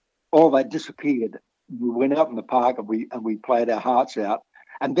 all that disappeared. We went out in the park and we played our hearts out.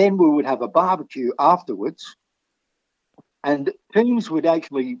 And then we would have a barbecue afterwards. And teams would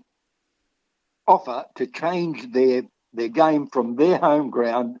actually offer to change their game from their home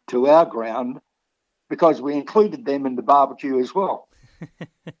ground to our ground because we included them in the barbecue as well.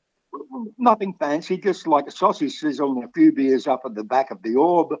 Nothing fancy, just like a sausage sizzle and a few beers up at the back of the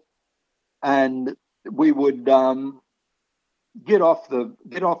Orb. And we would get off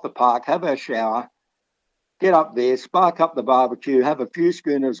the park, have our shower, get up there, spark up the barbecue, have a few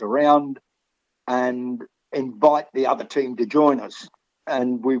schooners around, and invite the other team to join us.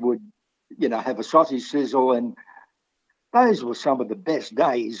 And we would, have a sausage sizzle. And those were some of the best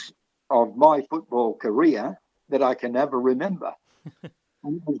days of my football career that I can ever remember.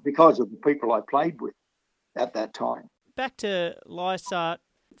 And it was because of the people I played with at that time. Back to Lysart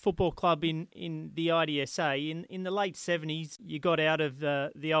Football Club in the IDSA. In the late 70s, you got out of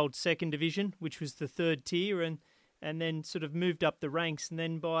the old second division, which was the third tier, and then sort of moved up the ranks. And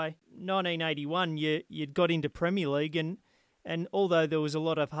then by 1981, you'd got into Premier League. And although there was a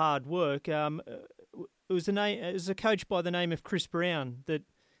lot of hard work, it was a coach by the name of Chris Brown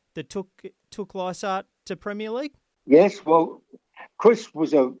that took Lysart to Premier League. Yes, well, Chris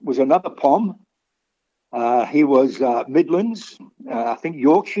was another POM. He was Midlands, I think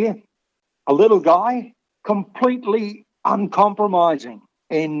Yorkshire. A little guy, completely uncompromising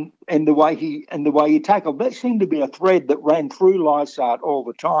in the way he tackled. That seemed to be a thread that ran through Lysart all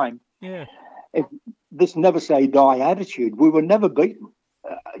the time. Yeah, this never say die attitude. We were never beaten.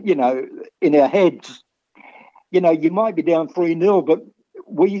 In our heads, you might be down 3-0, but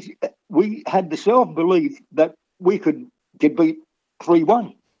we had the self belief that we could get beat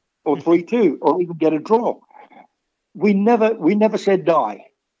 3-1 or 3-2 or even get a draw. We never said die.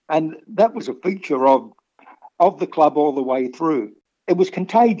 And that was a feature of the club all the way through. It was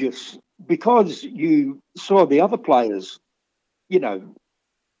contagious because you saw the other players,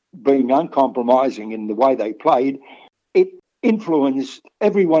 being uncompromising in the way they played. It influenced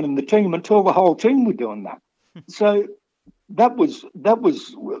everyone in the team until the whole team were doing that. So that was,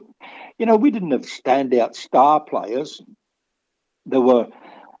 we didn't have standout star players. There were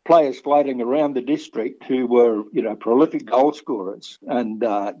players floating around the district who were, prolific goal scorers, and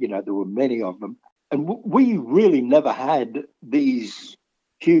there were many of them. And we really never had these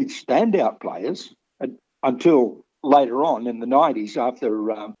huge standout players until later on in the 90s,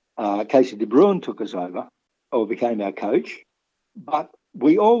 after Casey De Bruin took us over or became our coach. But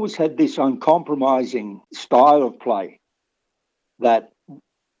we always had this uncompromising style of play that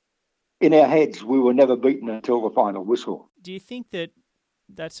in our heads we were never beaten until the final whistle. Do you think that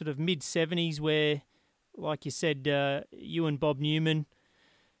that sort of mid-70s where, like you said, you and Bob Newman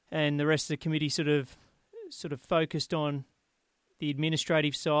and the rest of the committee sort of focused on the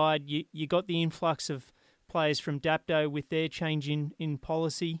administrative side. You got the influx of players from Dapto with their change in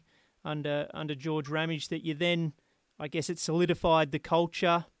policy under George Ramage that you then, I guess it solidified the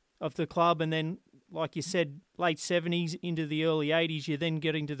culture of the club, and then, like you said, late 70s into the early 80s, you're then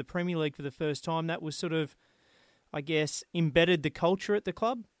getting to the Premier League for the first time. That was sort of, I guess, embedded the culture at the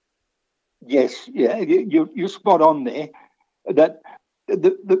club? Yes, yeah, you're spot on there. That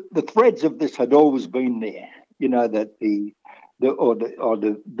the threads of this had always been there. You know, that the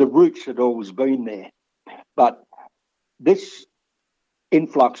roots had always been there. But this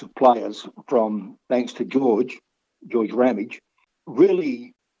influx of players from, thanks to George Ramage,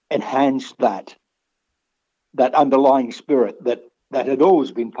 really enhanced that underlying spirit that had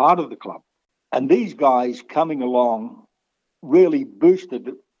always been part of the club. And these guys coming along really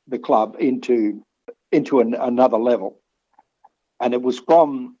boosted the club into another level. And it was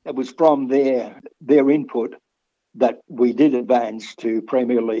from their input that we did advance to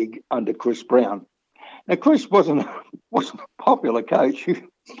Premier League under Chris Brown. Now, Chris wasn't a popular coach.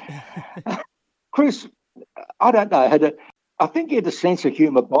 Chris, I don't know, I think he had a sense of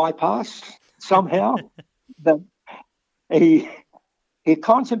humour bypass somehow. That he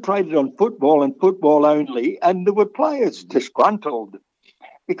concentrated on football and football only, and there were players disgruntled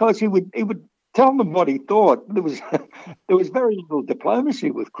because he would tell them what he thought. There was very little diplomacy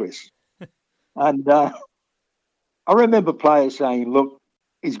with Chris, and I remember players saying, "Look,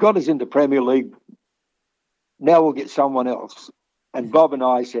 he's got us into Premier League. Now we'll get someone else." And Bob and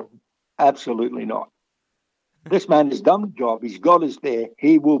I said, "Absolutely not. This man has done the job. He's got us there.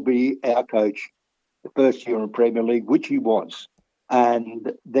 He will be our coach the first year in Premier League," which he was.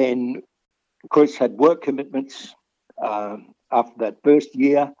 And then Chris had work commitments after that first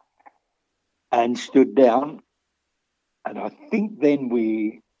year and stood down. And I think then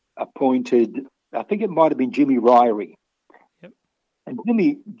we appointed, I think it might have been Jimmy Ryrie. Yep. And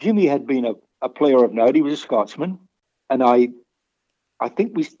Jimmy had been a player of note. He was a Scotsman. And I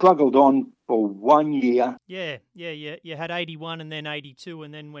think we struggled on for 1 year. Yeah. You had 81 and then 82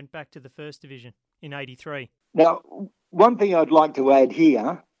 and then went back to the First Division in 83. Now, one thing I'd like to add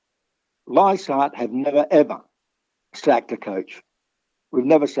here, Lysart have never, ever sacked a coach. We've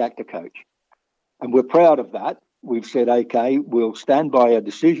never sacked a coach. And we're proud of that. We've said, okay, we'll stand by our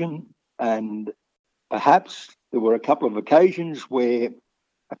decision. And perhaps there were a couple of occasions where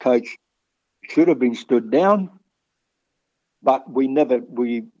a coach should have been stood down, but we never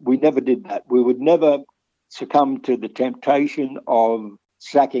did that. We would never succumb to the temptation of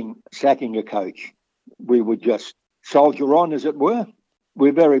sacking a coach. We would just soldier on, as it were.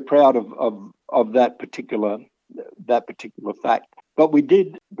 We're very proud of that particular fact. But we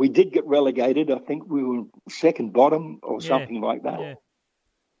did get relegated. I think we were second bottom or something like that. Yeah.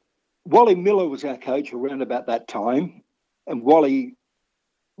 Wally Miller was our coach around about that time, and Wally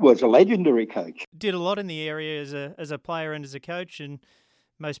was a legendary coach. Did a lot in the area as a player and as a coach, and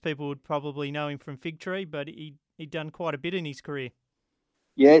most people would probably know him from Fig Tree, but he'd done quite a bit in his career.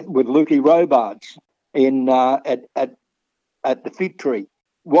 Yeah, with Lukey Robards in at the Fig Tree.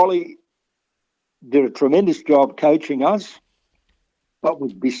 Wally did a tremendous job coaching us, but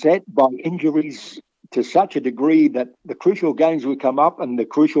was beset by injuries to such a degree that the crucial games would come up and the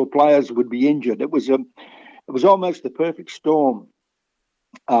crucial players would be injured. It was almost the perfect storm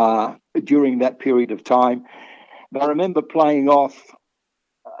during that period of time. But I remember playing off,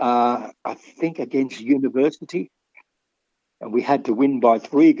 I think against University, and we had to win by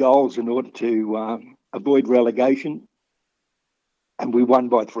 3 goals in order to avoid relegation. And we won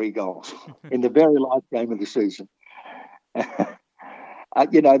by 3 goals in the very last game of the season.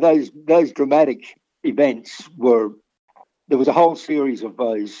 Those dramatic events there was a whole series of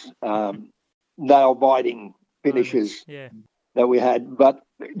those nail-biting finishes that we had. But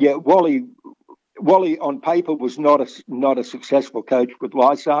yeah, Wally on paper was not a successful coach with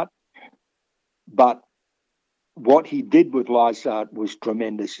Lysart, but what he did with Lysart was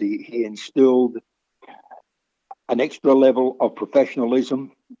tremendous. He instilled an extra level of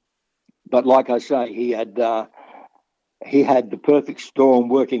professionalism, but like I say, he had the perfect storm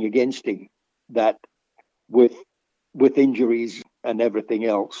working against him. That with injuries and everything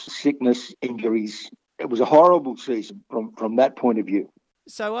else, sickness, injuries, it was a horrible season from that point of view.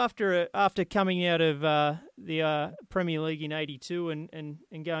 So after coming out of the Premier League in 82 and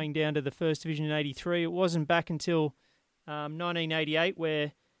going down to the First Division in 83, it wasn't back until 1988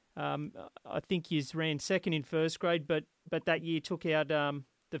 where I think you ran second in first grade, but that year took out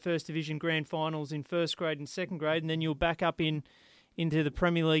the First Division grand finals in first grade and second grade, and then you were back up in into the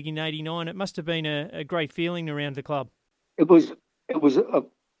Premier League in '89. It must have been a great feeling around the club. It was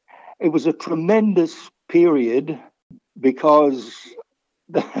a tremendous period because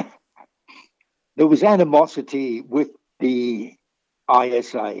there was animosity with the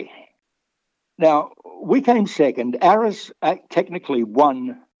ISA. Now, we came second. Aris technically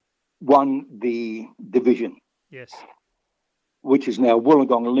won the division. Yes. Which is now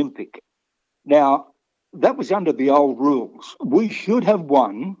Wollongong Olympic. Now, that was under the old rules. We should have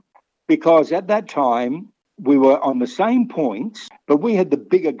won because at that time we were on the same points, but we had the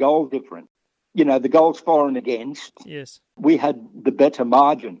bigger goal difference. You know, the goals for and against. Yes. We had the better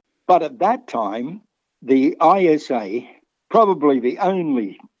margin. But at that time, the ISA, probably the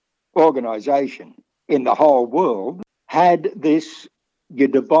only organisation in the whole world, had this, you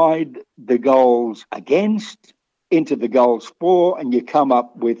divide the goals against into the goals for, and you come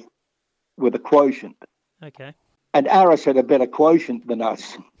up with a quotient. Okay. And Aris had a better quotient than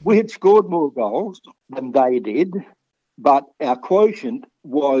us. We had scored more goals than they did, but our quotient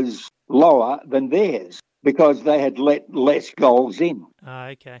was lower than theirs because they had let less goals in.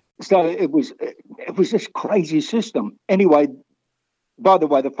 Okay. So it was this crazy system. Anyway, by the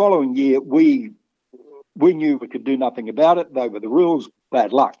way, the following year we knew we could do nothing about it. They were the rules,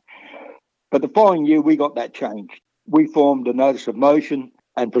 bad luck. But the following year we got that changed. We formed a notice of motion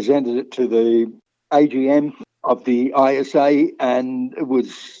and presented it to the AGM of the ISA, and it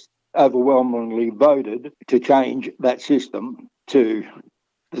was overwhelmingly voted to change that system to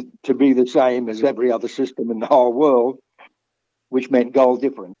be the same as every other system in the whole world, which meant goal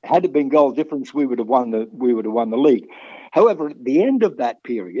difference. Had it been goal difference, we would have won the league. However, at the end of that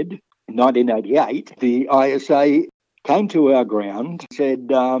period, in 1988, the ISA came to our ground and said,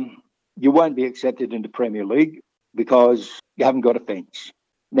 you won't be accepted into Premier League because you haven't got a fence.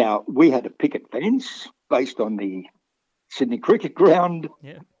 Now, we had a picket fence based on the Sydney Cricket Ground,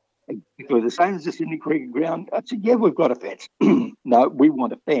 exactly the same as the Sydney Cricket Ground. I said, yeah, we've got a fence. No, we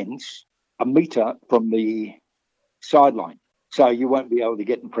want a fence a metre from the sideline. So you won't be able to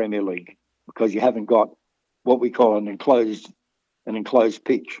get in Premier League because you haven't got what we call an enclosed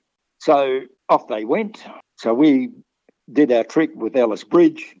pitch. So off they went. So we did our trick with Ellis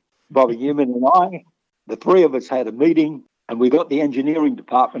Bridge, Bobby Newman and I. The three of us had a meeting and we got the engineering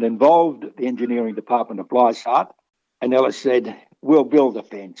department involved, the engineering department of Lysart. And Ellis said, we'll build a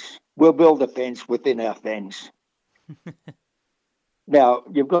fence. We'll build a fence within our fence. Now,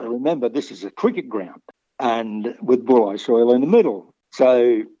 you've got to remember, this is a cricket ground and with bulleye soil in the middle.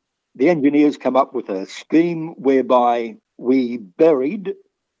 So the engineers come up with a scheme whereby we buried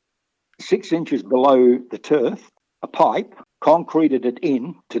 6 inches below the turf a pipe, concreted it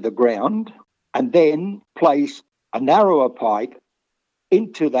in to the ground, and then placed a narrower pipe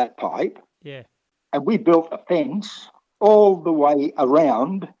into that pipe. Yeah. And we built a fence all the way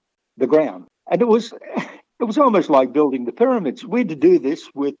around the ground. And it was almost like building the pyramids. We had to do this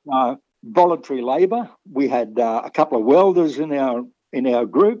with voluntary labour. We had a couple of welders in our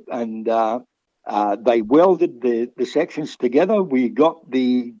group, and they welded the sections together. We got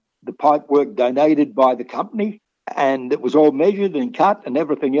the pipe work donated by the company, and it was all measured and cut and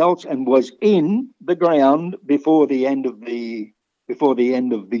everything else, and was in the ground before the end of the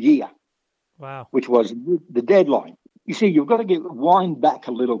year. Wow. Which was the deadline. You see, you've got to wind back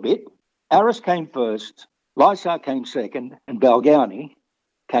a little bit. Aris came first, Lysart came second, and Balgownie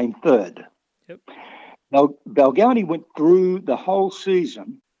came third. Yep. Now, Balgownie went through the whole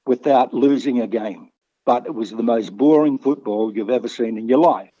season without losing a game, but it was the most boring football you've ever seen in your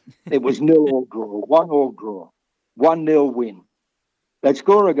life. It was 0-all draw, 1-all draw, 1-0 win. They'd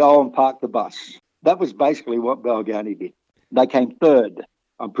score a goal and park the bus. That was basically what Balgownie did. They came third.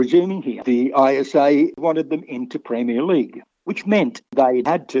 I'm presuming here the ISA wanted them into Premier League, which meant they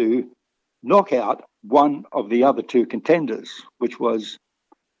had to knock out one of the other two contenders, which was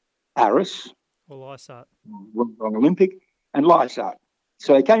Aris, or Lysart, Wollongong Olympic, and Lysart.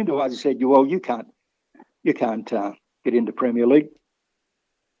 So they came to us and said, well, you can't get into Premier League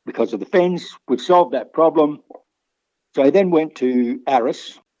because of the fence. We've solved that problem. So I then went to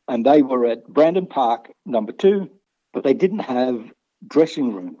Aris, and they were at Brandon Park, number 2, but they didn't have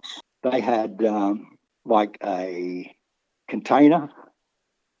dressing rooms. They had like a container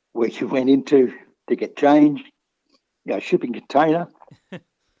where you went into to get changed, shipping container.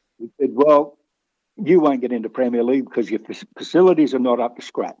 We said, well, you won't get into Premier League because your facilities are not up to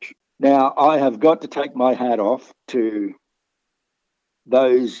scratch. Now, I have got to take my hat off to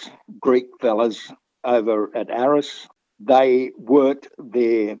those Greek fellas over at Aris. They worked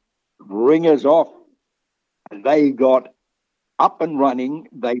their ringers off and they got up and running.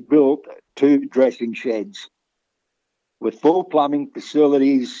 They built 2 dressing sheds. with full plumbing,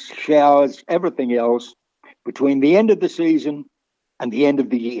 facilities, showers, everything else, between the end of the season and the end of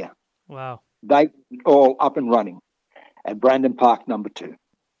the year. Wow. They all up and running at Brandon Park number 2.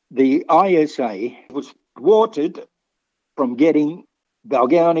 The ISA was thwarted from getting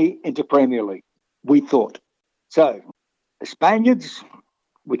Balgownie into Premier League, we thought. So the Spaniards,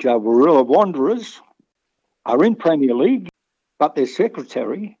 which are Warilla Wanderers, are in Premier League, but their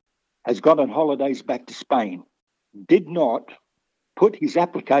secretary has gone on holidays back to Spain, did not put his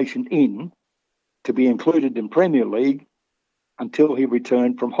application in to be included in Premier League until he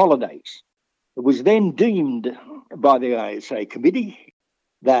returned from holidays. It was then deemed by the ISA committee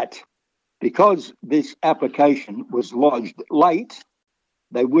that because this application was lodged late,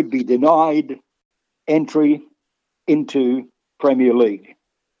 they would be denied entry into Premier League,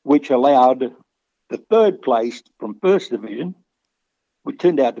 which allowed the third place from First Division, which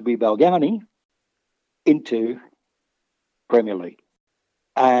turned out to be Balgownie, into Premier League.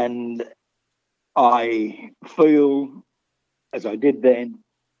 And I feel, as I did then,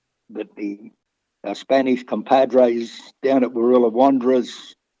 that our Spanish compadres down at Warilla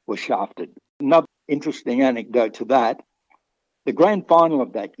Wanderers were shafted. Another interesting anecdote to that, the grand final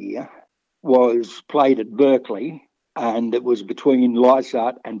of that year was played at Berkeley, and it was between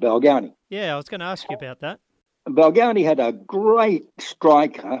Lysart and Balgownie. Yeah, I was going to ask you about that. Balgownie had a great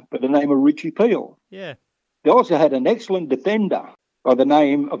striker by the name of Richie Peel. Yeah. They also had an excellent defender by the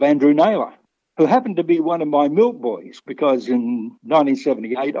name of Andrew Naylor, who happened to be one of my milk boys, because in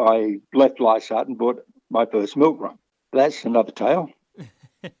 1978 I left Lysart and bought my first milk run. That's another tale.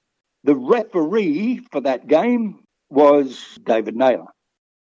 The referee for that game was David Naylor.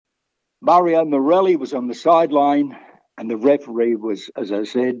 Mario Morelli was on the sideline, and the referee was, as I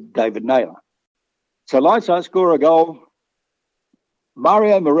said, David Naylor. So Lysart score a goal.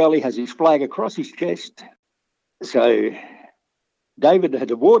 Mario Morelli has his flag across his chest. So David had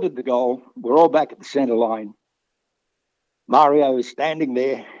awarded the goal. We're all back at the centre line. Mario is standing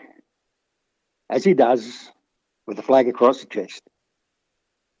there, as he does, with the flag across the chest.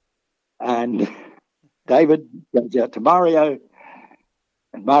 And David goes out to Mario,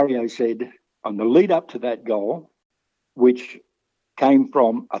 and Mario said, on the lead up to that goal, which came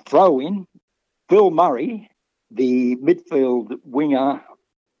from a throw-in, Phil Murray, the midfield winger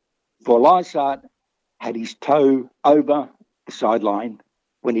for Lysart, had his toe over the sideline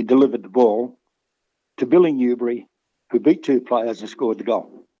when he delivered the ball to Billy Newbury, who beat 2 players and scored the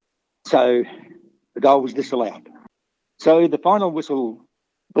goal. So the goal was disallowed. So the final whistle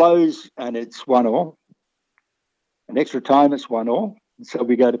blows and it's 1-1. In extra time, it's 1-1. So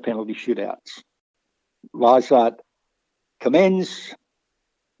we go to penalty shootouts. Lysart commends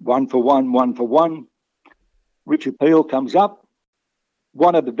 1-1, 1-1. Richie Peel comes up,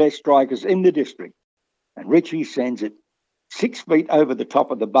 one of the best strikers in the district. And Richie sends it 6 feet over the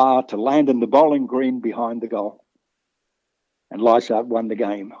top of the bar to land in the bowling green behind the goal. And Lysart won the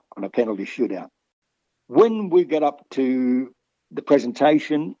game on a penalty shootout. When we get up to the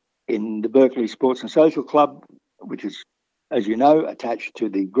presentation in the Berkeley Sports and Social Club, which is, as you know, attached to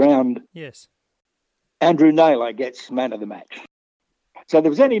the ground, yes, Andrew Naylor gets man of the match. So there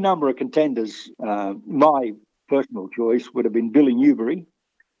was any number of contenders. My personal choice would have been Billy Newbury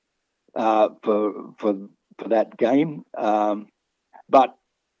for that game, but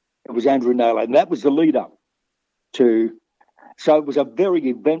it was Andrew Naylor, and that was the lead up to. So it was a very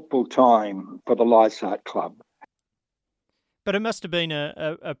eventful time for the Lysart club. But it must have been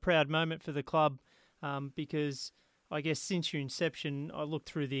a proud moment for the club, because I guess since your inception, I looked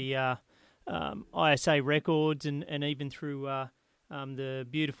through the ISA records and even through the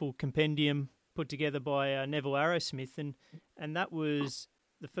beautiful compendium put together by Neville Arrowsmith, and that was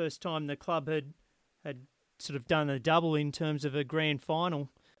the first time the club had sort of done a double in terms of a grand final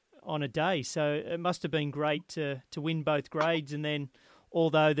on a day. So it must have been great to win both grades, and then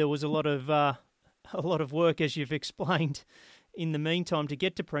although there was a lot of work, as you've explained, in the meantime to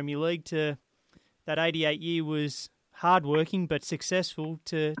get to Premier League, to that 88 year was hard-working but successful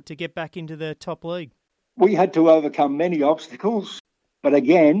to get back into the top league. We had to overcome many obstacles, but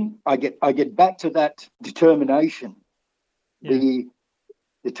again, I get back to that determination. Yeah. The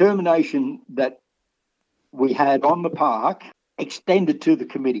determination that we had on the park extended to the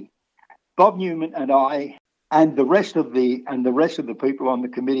committee. Bob Newman and I and the rest of the people on the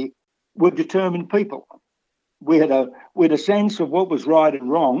committee were determined people. We had a sense of what was right and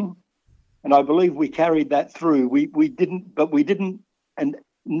wrong, and I believe we carried that through. We didn't and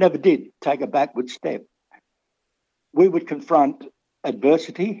never did take a backward step. We would confront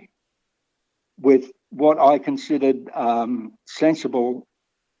adversity with what I considered sensible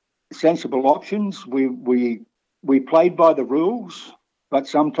options. We we played by the rules, but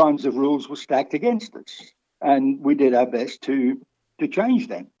sometimes the rules were stacked against us, and we did our best to change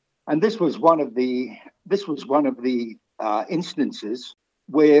them. And this was one of the instances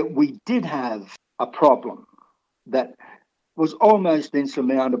where we did have a problem that was almost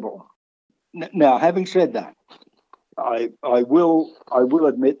insurmountable. Now, having said that, I will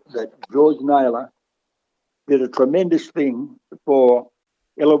admit that George Naylor did a tremendous thing for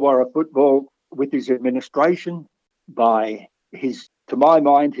Illawarra football with his administration by to my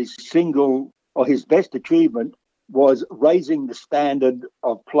mind, his best achievement was raising the standard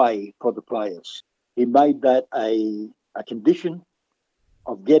of play for the players. He made that a condition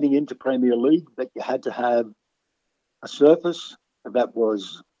of getting into Premier League, that you had to have a surface that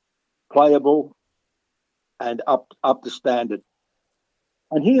was playable and up to standard.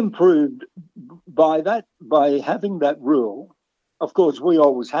 And he improved by having that rule. Of course, we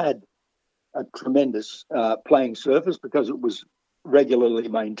always had a tremendous playing surface because it was regularly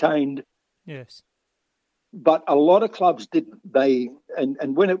maintained. Yes. But a lot of clubs didn't.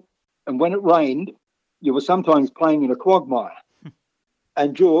 And when it rained, you were sometimes playing in a quagmire.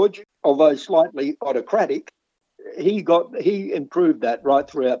 And George, although slightly autocratic, he improved that right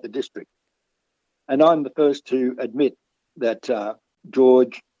throughout the district. And I'm the first to admit that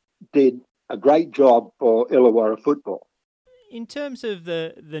George did a great job for Illawarra football. In terms of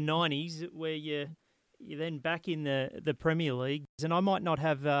the 90s, where you're then back in the Premier League, and I might not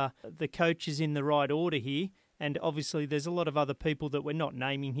have the coaches in the right order here, and obviously there's a lot of other people that we're not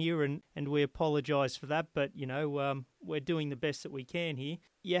naming here, and we apologise for that, but, we're doing the best that we can here.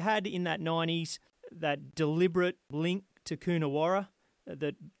 You had in that 90s that deliberate link to Coonawarra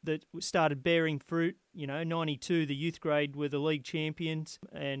that started bearing fruit. 92, the youth grade were the league champions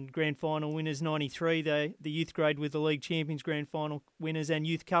and grand final winners. 93, the youth grade were the league champions, grand final winners and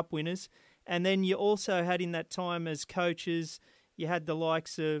youth cup winners. And then you also had in that time as coaches, you had the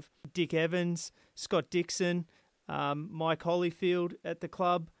likes of Dick Evans, Scott Dixon, Mike Holyfield at the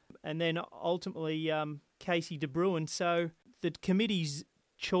club, and then ultimately Casey De Bruin. So the committee's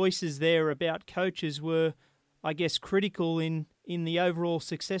choices there about coaches were, I guess, critical in the overall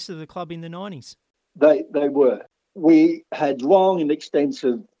success of the club in the 90s. They were. We had long and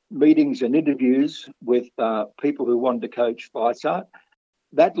extensive meetings and interviews with people who wanted to coach Lysart.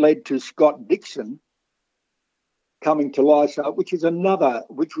 That led to Scott Dixon coming to Lysart, which was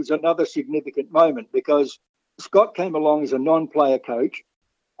another significant moment, because Scott came along as a non-player coach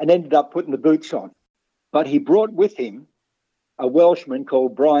and ended up putting the boots on. But he brought with him a Welshman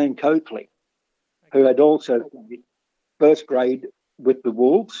called Brian Coakley, who had also played first grade with the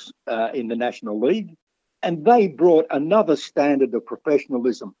Wolves in the National League. And they brought another standard of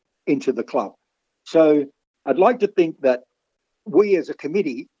professionalism into the club. So I'd like to think that we as a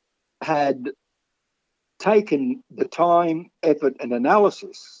committee had taken the time, effort and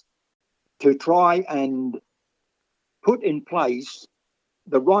analysis to try and put in place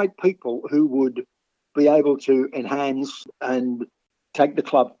the right people who would be able to enhance and take the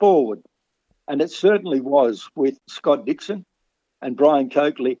club forward. And it certainly was with Scott Dixon and Brian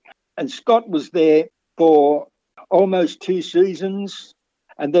Coakley. And Scott was there for almost 2 seasons.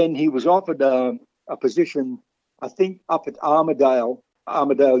 And then he was offered a position, I think, up at Armidale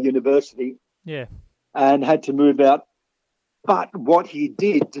University. Yeah. And had to move out. But what he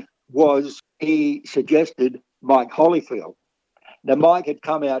did was he suggested Mike Holyfield. Now, Mike had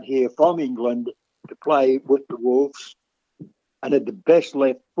come out here from England to play with the Wolves and had the best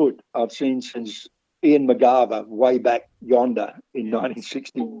left foot I've seen since Ian McGarver way back yonder in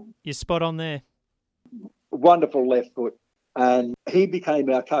 1960. You're spot on there. Wonderful left foot. And he became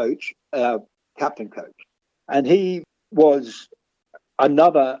our coach, our captain coach. And he was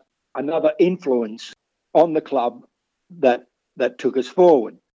another influence on the club that took us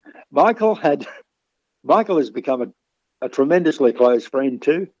forward. Michael has become a tremendously close friend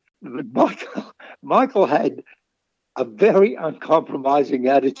too. Michael had a very uncompromising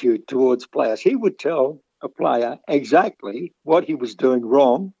attitude towards players. He would tell a player exactly what he was doing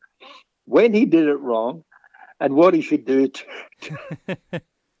wrong, when he did it wrong, and what he should do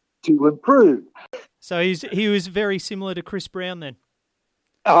to improve. So he was very similar to Chris Brown then?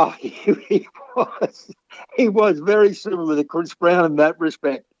 Oh, he was very similar to Chris Brown in that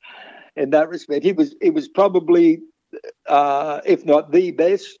respect. He was probably, if not the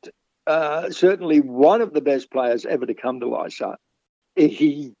best, certainly one of the best players ever to come to Lysart.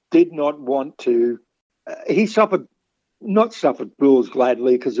 He did not want to. He suffered fools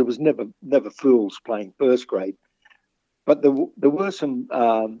gladly, because there was never fools playing first grade. But there were some,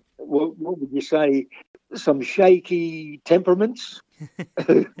 what would you say, some shaky temperaments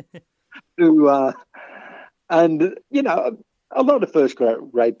who And, a lot of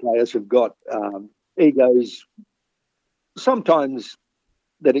first-grade players have got egos sometimes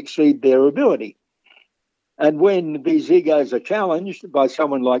that exceed their ability. And when these egos are challenged by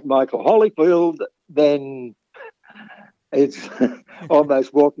someone like Michael Holyfield, then it's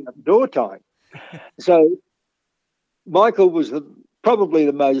almost walking up door time. So Michael was probably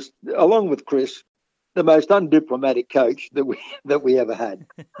the most, along with Chris, the most undiplomatic coach that we ever had.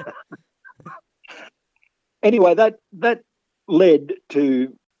 Anyway, that led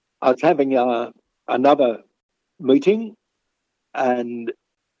to us having another meeting and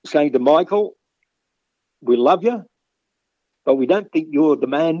saying to Michael, we love you, but we don't think you're the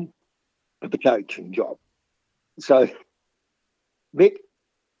man for the coaching job. So Mick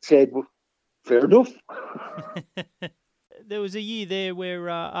said, well, fair enough. There was a year there where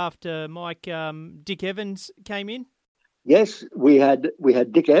after Mike, Dick Evans came in. Yes, we had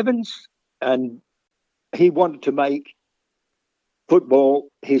Dick Evans, and he wanted to make football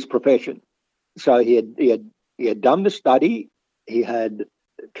his profession. So he had done the study. He had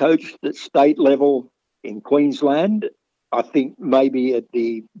coached at state level in Queensland, I think maybe at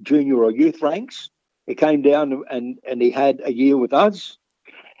the junior or youth ranks. He came down and he had a year with us.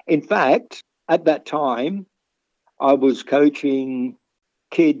 In fact, at that time, I was coaching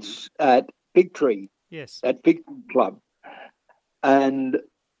kids at Fig Tree, yes, at Fig Tree Club. And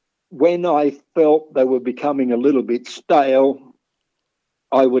when I felt they were becoming a little bit stale,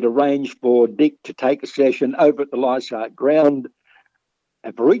 I would arrange for Dick to take a session over at the Lysart ground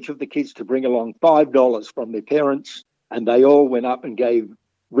and for each of the kids to bring along $5 from their parents. And they all went up and gave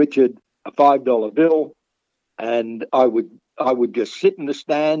Richard a $5 bill. And I would just sit in the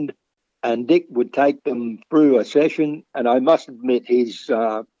stand and Dick would take them through a session. And I must admit his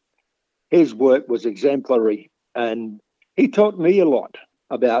work was exemplary. And he taught me a lot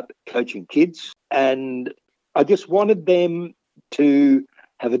about coaching kids. And I just wanted them to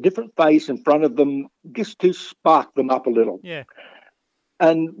have a different face in front of them, just to spark them up a little. Yeah.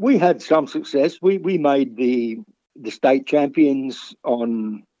 And we had some success. We made the state champions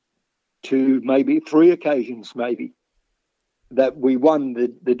on 2, maybe 3 occasions, maybe, that we won the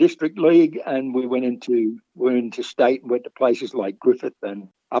district league, and we went into state and went to places like Griffith and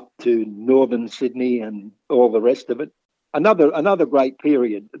up to northern Sydney and all the rest of it. Another great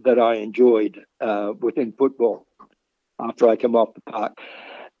period that I enjoyed within football after I came off the park.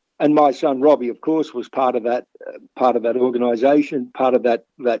 And my son Robbie, of course, was part of that organisation, part of that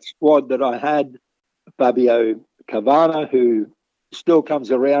squad that I had. Fabio Cavana, who still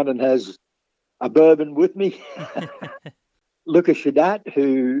comes around and has a bourbon with me. Lucas Shadat,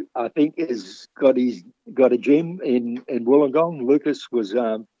 who I think has got a gym in Wollongong. Lucas was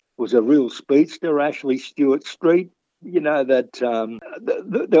a real speedster. Ashley Stewart Street. That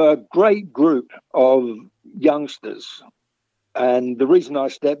there are a great group of youngsters. And the reason I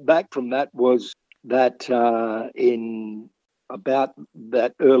stepped back from that was that in about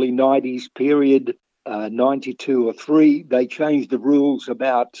that early 90s period, 92 or 3, they changed the rules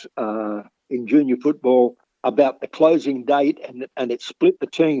about in junior football about the closing date, and it split the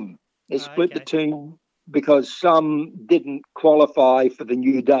team. It split the team because some didn't qualify for the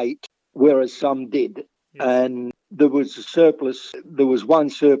new date, whereas some did. Yes. And there was a surplus. There was one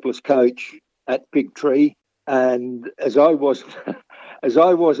surplus coach at Fig Tree. And as I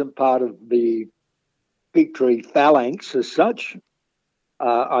wasn't part of the Fig Tree phalanx as such,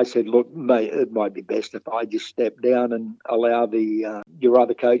 I said, look, mate, it might be best if I just step down and allow your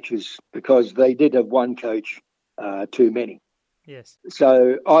other coaches, because they did have one coach too many. Yes.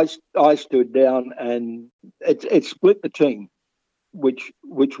 So I stood down, and it split the team, which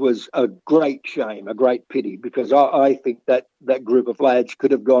was a great shame, a great pity, because I think that group of lads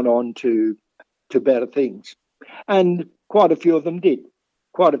could have gone on to better things. And quite a few of them did.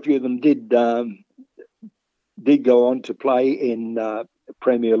 Quite a few of them did go on to play in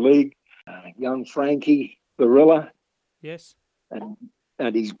Premier League. Young Frankie Barilla. Yes.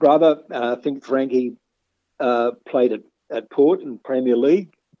 And his brother, I think Frankie played at Port in Premier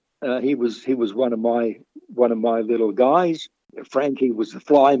League. He was one of my little guys. Frankie was the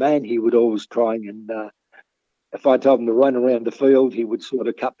fly man. He would always try and if I told him to run around the field, he would sort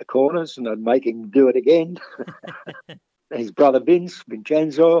of cut the corners, and I'd make him do it again. His brother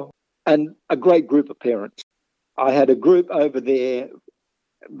Vincenzo, and a great group of parents. I had a group over there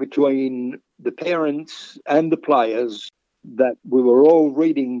between the parents and the players that we were all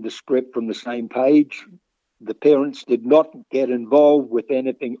reading the script from the same page. The parents did not get involved with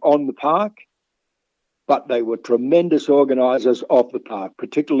anything on the park, but they were tremendous organisers off the park,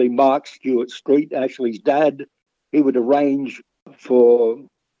 particularly Mark Stewart Street, Ashley's dad. He would arrange for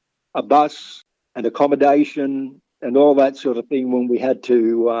a bus and accommodation and all that sort of thing when we had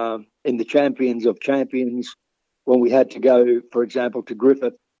to, in the Champions of Champions, when we had to go, for example, to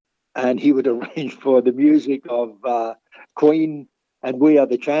Griffith, and he would arrange for the music of Queen and We Are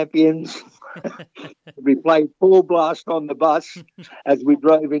the Champions. We played full blast on the bus as we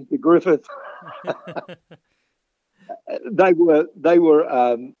drove into Griffith. That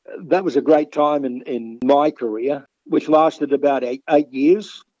was a great time in my career, which lasted about eight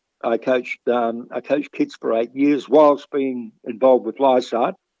years. I coached kids for 8 years whilst being involved with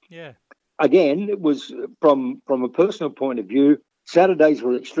Lysart. Yeah. Again, it was from a personal point of view. Saturdays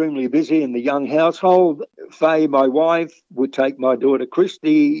were extremely busy in the young household. Faye, my wife, would take my daughter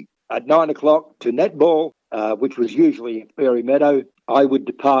Christy at 9 o'clock to netball, which was usually at Fairy Meadow. I would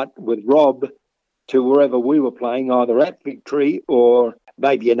depart with Rob to wherever we were playing, either at Fig Tree or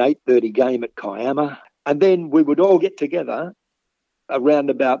maybe an 8:30 game at Kiama. And then we would all get together around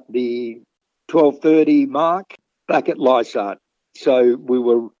about the 12:30 mark back at Lysart. So we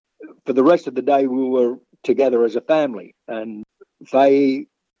were, for the rest of the day, we were together as a family. And Faye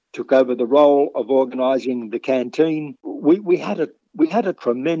took over the role of organising the canteen. We had a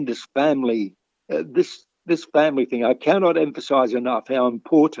tremendous family. This family thing, I cannot emphasise enough how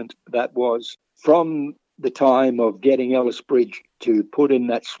important that was. From the time of getting Ellis Bridge to put in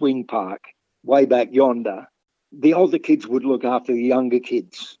that swing park way back yonder, the older kids would look after the younger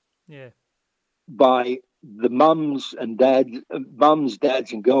kids. Yeah. By the mums,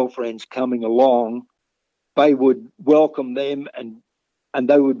 dads and girlfriends coming along, they would welcome them and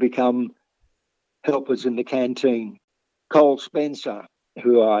they would become helpers in the canteen. Cole Spencer,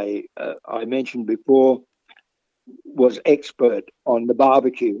 who I mentioned before, was expert on the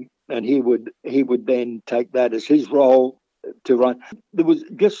barbecue, and he would then take that as his role to run. There was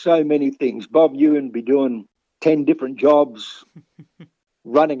just so many things. Bob Ewan be doing 10 different jobs,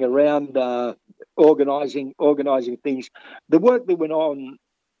 running around, organising things. The work that went on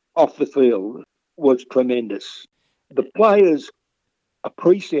off the field was tremendous. The players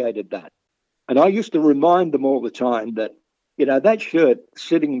appreciated that. And I used to remind them all the time that, that shirt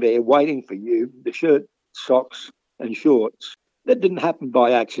sitting there waiting for you, the shirt, socks and shorts, that didn't happen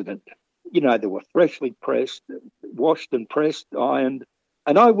by accident. They were freshly pressed, washed and pressed, ironed.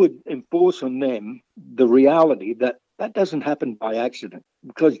 And I would enforce on them the reality that doesn't happen by accident,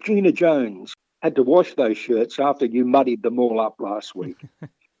 because Gina Jones had to wash those shirts after you muddied them all up last week.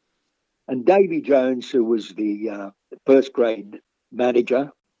 And Davy Jones, who was the first grade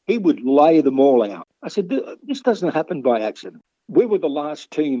manager, he would lay them all out. I said, this doesn't happen by accident. We were the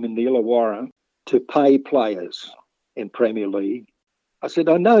last team in the Illawarra to pay players in Premier League. I said,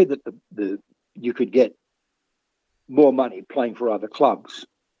 I know that you could get more money playing for other clubs.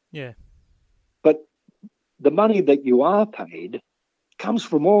 Yeah. But the money that you are paid comes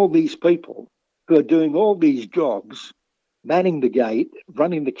from all these people who are doing all these jobs, manning the gate,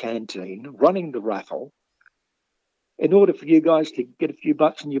 running the canteen, running the raffle, in order for you guys to get a few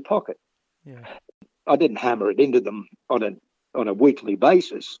bucks in your pocket. Yeah. I didn't hammer it into them on a weekly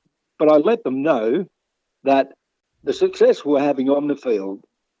basis, but I let them know that the success we're having on the field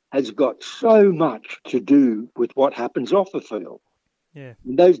has got so much to do with what happens off the field. Yeah.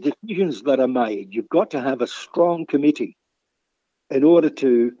 And those decisions that are made, you've got to have a strong committee in order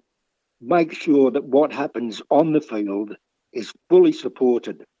to make sure that what happens on the field is fully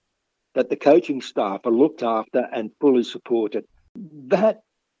supported, that the coaching staff are looked after and fully supported. That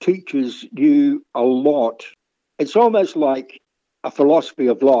teaches you a lot. It's almost like a philosophy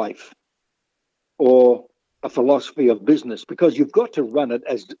of life or a philosophy of business, because you've got to run it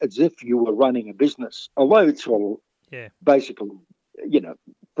as if you were running a business, although it's all basically,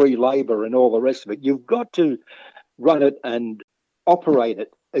 free labour and all the rest of it. You've got to run it and operate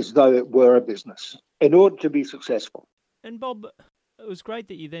it as though it were a business in order to be successful. And Bob, it was great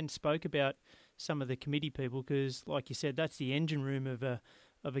that you then spoke about some of the committee people, because, like you said, that's the engine room of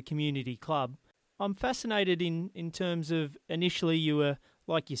a community club. I'm fascinated in terms of, initially you were,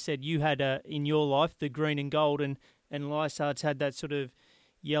 like you said, you had in your life the green and gold, and Lysart's had that sort of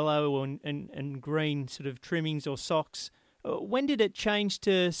yellow and green sort of trimmings or socks. When did it change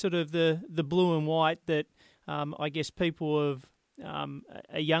to sort of the blue and white that I guess people of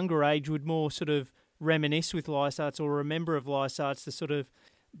a younger age would more sort of reminisce with Lysart's or remember of Lysart's, the sort of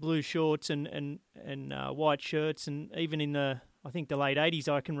blue shorts and white shirts, and even in the late 80s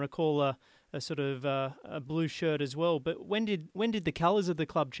I can recall a sort of a blue shirt as well. But when did the colours of the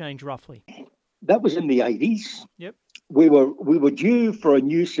club change roughly? That was in the 80s. Yep. We were due for a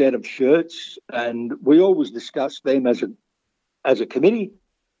new set of shirts, and we always discussed them as a committee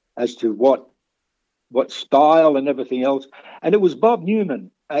as to what style and everything else. And it was Bob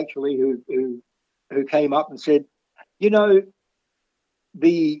Newman actually who who came up and said, you know,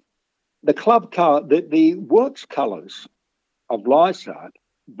 the club colour, the works colours of Lysart,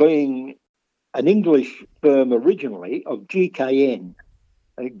 being an English firm originally of GKN,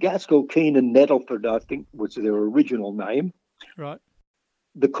 Gaskell, Keenan, Nettleford, I think was their original name. Right.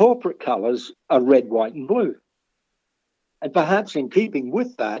 The corporate colours are red, white and blue. And perhaps in keeping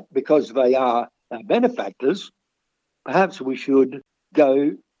with that, because they are our benefactors, perhaps we should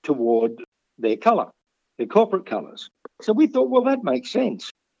go toward their colour, their corporate colours. So we thought, well, that makes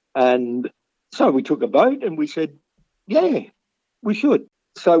sense. And so we took a vote and we said, yeah, we should.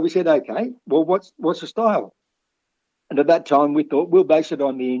 So we said, okay, well, what's the style? And at that time, we thought we'll base it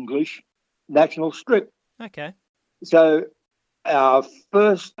on the English national strip. Okay. So our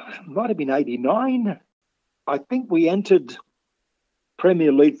first, might have been 89, I think we entered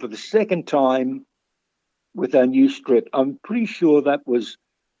Premier League for the second time with our new strip. I'm pretty sure that was...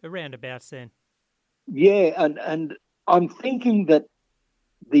 around about then. Yeah, and I'm thinking that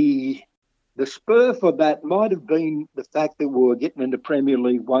the spur for that might have been the fact that we were getting into Premier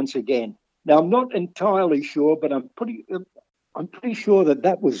League once again. Now, I'm not entirely sure, but I'm pretty sure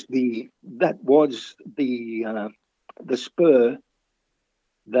that was the spur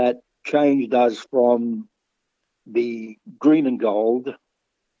that changed us from the green and gold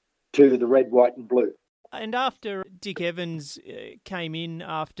to the red, white and blue. And after Dick Evans came in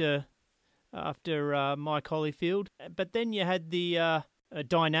after Mike Holyfield, but then you had the a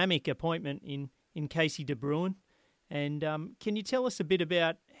dynamic appointment in Casey De Bruin. And can you tell us a bit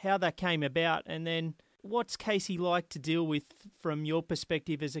about how that came about, and then what's Casey like to deal with from your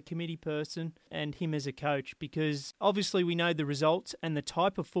perspective as a committee person and him as a coach? Because obviously we know the results and the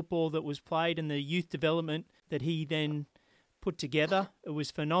type of football that was played and the youth development that he then put together. It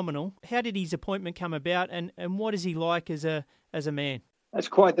was phenomenal. How did his appointment come about, and what is he like as a man? That's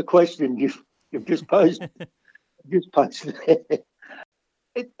quite the question you've just posed. There.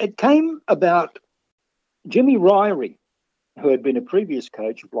 It came about. Jimmy Ryrie, who had been a previous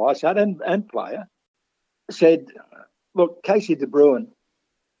coach of Lysart and player, said, look, Casey De Bruin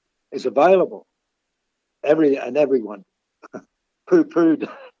is available. Everyone poo-pooed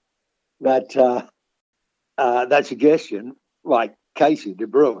that suggestion, like Casey De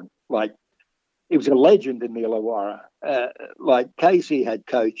Bruin. Like, he was a legend in the Illawarra. Like, Casey had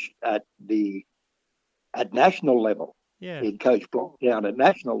coached at national level. Yeah. He'd coached down at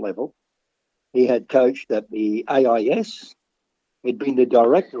national level. He had coached at the AIS. He'd been the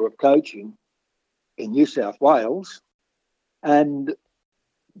director of coaching in New South Wales. And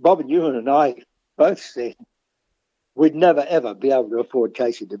Bob and Ewan and I both said we'd never, ever be able to afford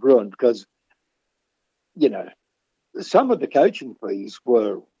Casey De Bruin because, you know, some of the coaching fees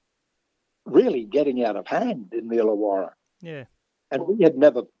were really getting out of hand in the Illawarra. Yeah. And we had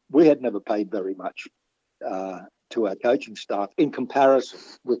never paid very much to our coaching staff in comparison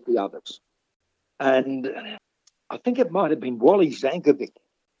with the others. And I think it might have been Wally Zankovic.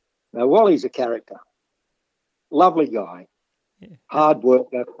 Now, Wally's a character. Lovely guy. Yeah. Hard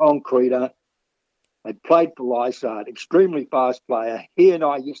worker, concreter. Had played for Lysart, extremely fast player. He and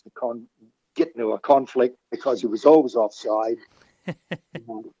I used to get into a conflict because he was always offside.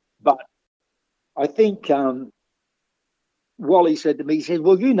 But I think Wally said to me, he said,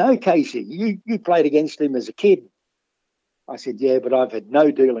 well, you know Casey. You played against him as a kid. I said, yeah, but I've had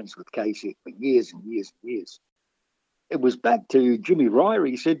no dealings with Casey for years and years and years. It was back to Jimmy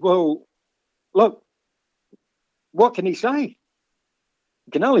Ryrie. He said, well, look, what can he say?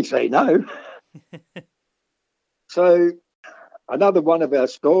 He can only say no. So another one of our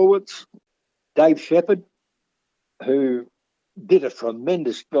stalwarts, Dave Shepherd, who did a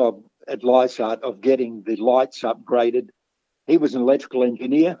tremendous job at Lysart of getting the lights upgraded. He was an electrical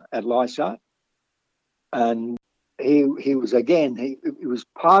engineer at Lysart. And he was, again, he was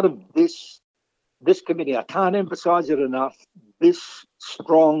part of this committee. I can't emphasise it enough, this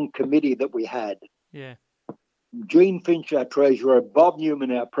strong committee that we had. Yeah. Gene Finch, our treasurer, Bob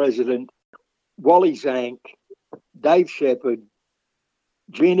Newman, our president, Wally Zank, Dave Shepherd,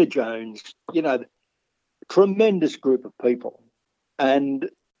 Gina Jones, you know, tremendous group of people. And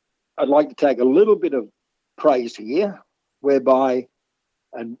I'd like to take a little bit of praise here, whereby,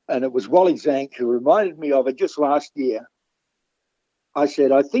 and it was Wally Zank who reminded me of it just last year. I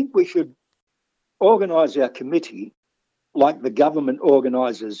said, I think we should organise our committee like the government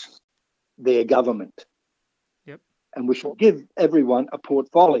organises their government. Yep. And we should give everyone a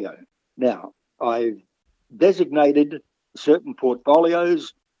portfolio. Now, I've designated certain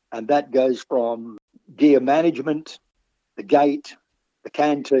portfolios, and that goes from gear management, the gate, the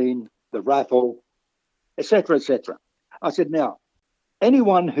canteen, the raffle, etc., etc. I said, now,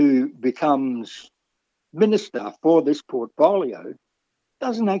 anyone who becomes minister for this portfolio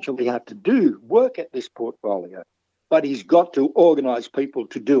doesn't actually have to do work at this portfolio, but he's got to organise people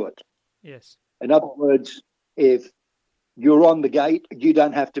to do it. Yes. In other words, if you're on the gate, you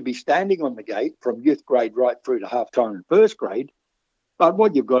don't have to be standing on the gate from youth grade right through to half-time in first grade, but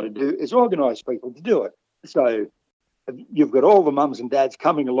what you've got to do is organise people to do it. So if you've got all the mums and dads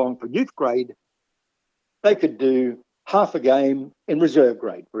coming along for youth grade, they could do half a game in reserve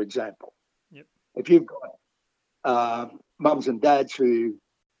grade, for example. Yep. If you've got mums and dads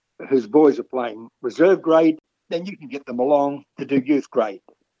whose boys are playing reserve grade, then you can get them along to do youth grade.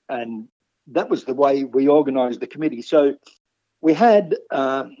 And that was the way we organised the committee. So we had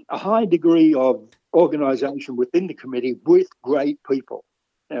a high degree of organisation within the committee with great people.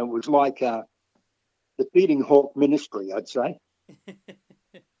 And it was like the feeding hawk ministry, I'd say.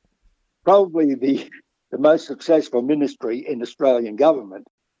 Probably the most successful ministry in Australian government.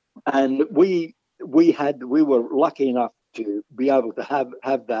 And we were lucky enough to be able to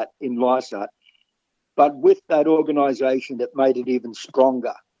have that in Lysart. But with that organisation, it made it even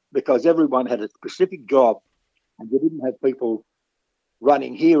stronger because everyone had a specific job and you didn't have people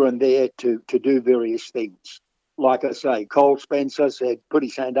running here and there to do various things. Like I say, Cole Spencer put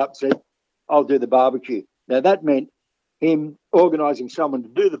his hand up, said, I'll do the barbecue. Now, that meant him organising someone to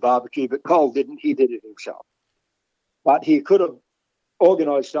do the barbecue, but Cole didn't. He did it himself. But he could have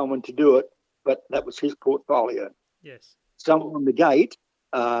organised someone to do it, but that was his portfolio. Yes. Someone on the gate,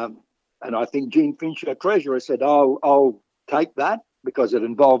 and I think Jean Fincher, treasurer, said, I'll take that because it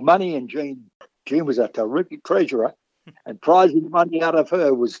involved money, and Jean was a terrific treasurer, and prizing money out of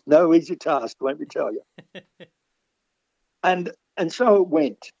her was no easy task, let me tell you. And so it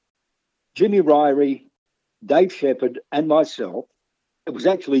went. Jimmy Ryrie, Dave Shepherd, and myself. It was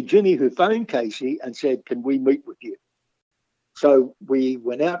actually Jimmy who phoned Casey and said, can we meet with you? So we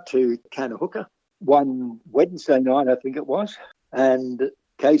went out to Kanahooka one Wednesday night, I think it was, and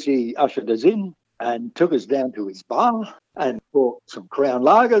Casey ushered us in and took us down to his bar and brought some Crown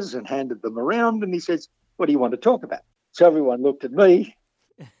Lagers and handed them around, and he says, what do you want to talk about? So everyone looked at me.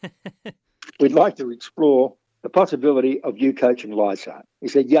 We'd like to explore the possibility of you coaching Lysart. He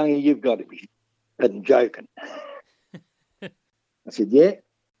said, Youngie, you've got to be joking. I said, yeah.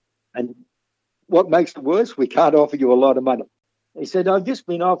 And what makes it worse, we can't offer you a lot of money. He said, I've just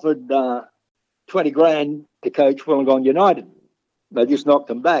been offered 20 grand to coach Wollongong United. They just knocked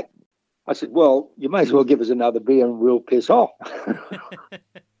them back. I said, well, you may as well give us another beer and we'll piss off.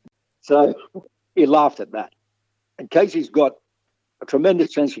 So he laughed at that. And Casey's got a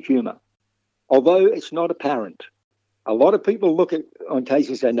tremendous sense of humour, although it's not apparent. A lot of people look on Casey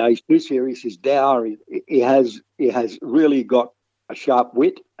and say, no, he's too serious, he's dour. He has really got a sharp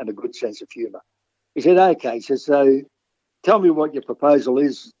wit and a good sense of humour. He said, okay, so tell me what your proposal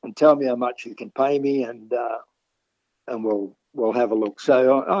is and tell me how much you can pay me and we'll have a look.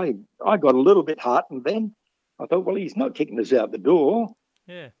 So I got a little bit heartened then. I thought, well, he's not kicking us out the door.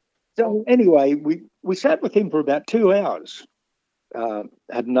 Yeah. So anyway, we sat with him for about 2 hours,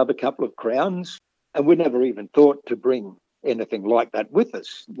 had another couple of crowns, and we never even thought to bring anything like that with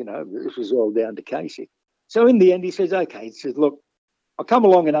us. You know, this was all down to Casey. So in the end, he says, okay, he says, look, I'll come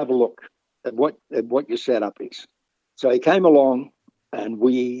along and have a look at what your setup is. So he came along and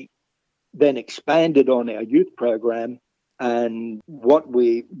we then expanded on our youth program and what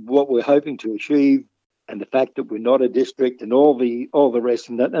we're hoping to achieve and the fact that we're not a district and all the rest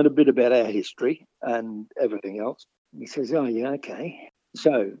and that, and a bit about our history and everything else. He says, oh, yeah, okay.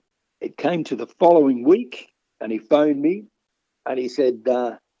 So it came to the following week and he phoned me and he said,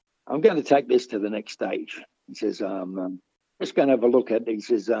 I'm going to take this to the next stage. He says, just going to have a look at it. He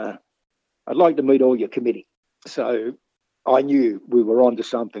says, I'd like to meet all your committee. So I knew we were onto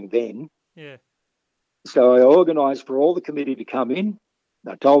something then. Yeah. So I organised for all the committee to come in.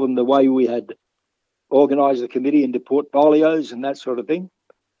 I told them the way we had organised the committee into portfolios and that sort of thing.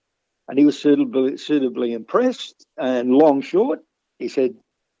 And he was suitably impressed. And long short, he said,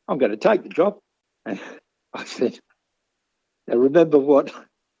 I'm going to take the job. And I said, now remember what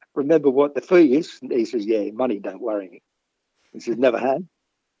the fee is? And he says, yeah, money don't worry me. He says, never had.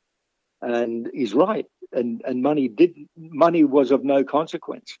 And he's right. And money was of no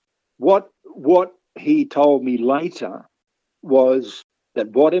consequence. What he told me later was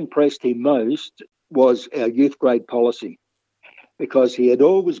that what impressed him most was our youth grade policy, because he had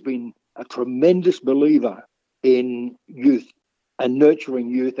always been a tremendous believer in youth and nurturing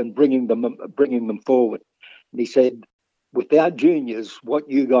youth and bringing them forward. And he said, without juniors,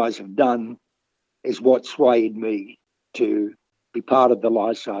 what you guys have done is what swayed me to be part of the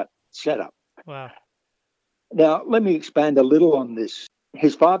Lysart setup.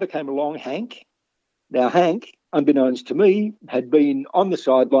 Now, Hank, unbeknownst to me, had been on the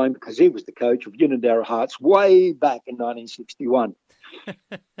sideline because he was the coach of Unanderra Hearts way back in 1961.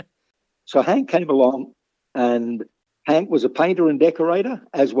 So Hank came along, and Hank was a painter and decorator,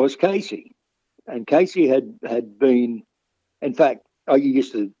 as was Casey. And Casey had been, in fact, I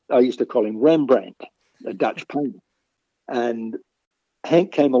used to call him Rembrandt, a Dutch painter. And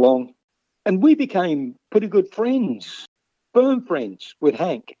Hank came along, and we became pretty good friends, firm friends with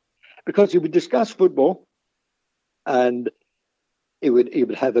Hank, because he would discuss football, and he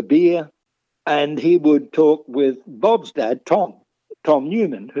would have a beer, and he would talk with Bob's dad, Tom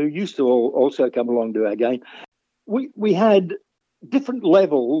Newman, who used to also come along to our game. We had different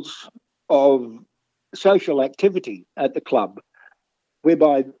levels of social activity at the club,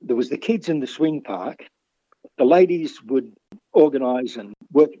 whereby there was the kids in the swing park, the ladies would organise and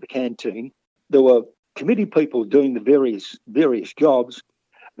work at the canteen. There were committee people doing the various jobs,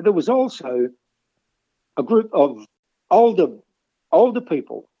 but there was also a group of older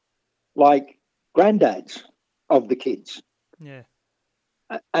people, like granddads of the kids. Yeah.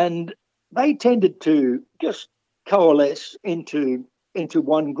 And they tended to just coalesce into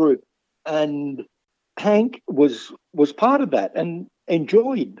one group. And Hank was part of that and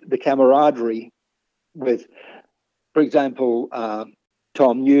enjoyed the camaraderie with, for example,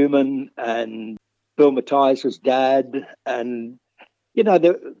 Tom Newman and Bill Mathias's dad, and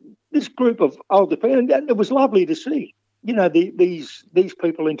this group of older people, and it was lovely to see. These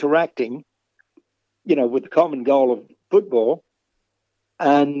people interacting, with the common goal of football,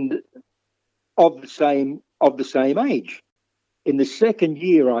 and of the same age. In the second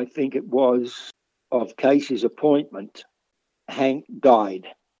year, I think it was, of Casey's appointment, Hank died.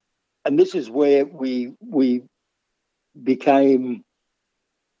 And this is where we became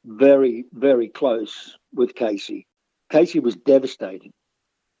very, very close with Casey. Casey was devastated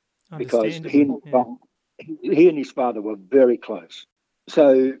because he and his father were very close.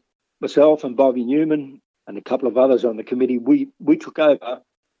 So myself and Bobby Newman and a couple of others on the committee, we took over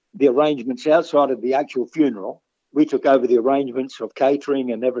the arrangements outside of the actual funeral. We took over the arrangements of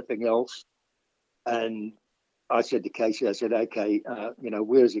catering and everything else. And I said to Casey, okay,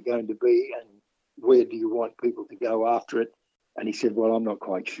 where is it going to be and where do you want people to go after it? And he said, well, I'm not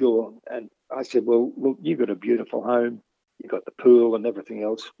quite sure. And I said, well, look, you've got a beautiful home. You've got the pool and everything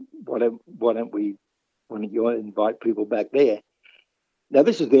else. Why don't you invite people back there? Now,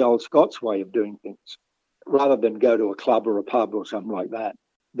 this is the old Scots way of doing things. Rather than go to a club or a pub or something like that,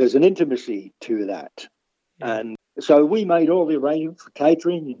 there's an intimacy to that. Yeah. And so we made all the arrangements for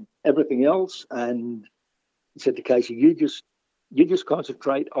catering and everything else. And he said to Casey, you just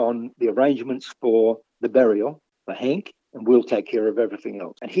concentrate on the arrangements for the burial for Hank, and we'll take care of everything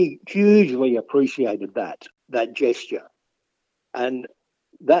else. And he hugely appreciated that gesture. And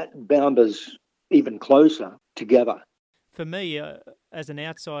that bound us even closer together. For me, as an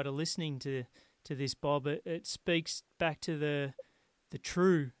outsider listening to this, Bob, it speaks back to the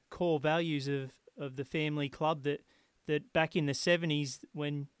true core values of the family club that back in the 70s,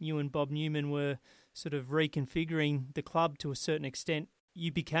 when you and Bob Newman were sort of reconfiguring the club to a certain extent,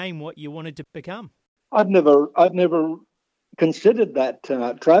 you became what you wanted to become. I've never considered that,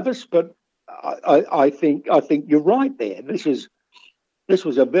 Travis, but I think you're right there. This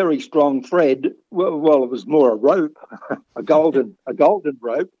was a very strong thread. Well, it was more a rope, a golden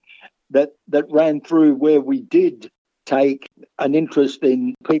rope that ran through where we did take an interest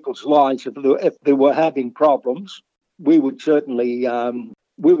in people's lives. If they were having problems, we would certainly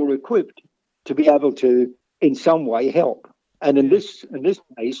we were equipped to be able to in some way help. And in this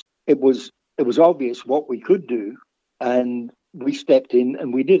case, it was obvious what we could do, and we stepped in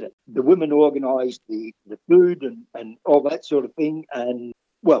and we did it. The women organised the food and all that sort of thing, and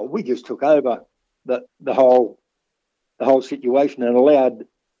well, we just took over the whole situation and allowed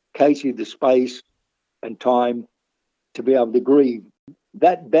Casey the space and time to be able to grieve.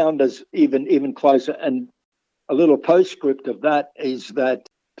 That bound us even closer. And a little postscript of that is that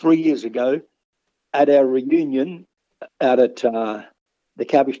 3 years ago, at our reunion out at the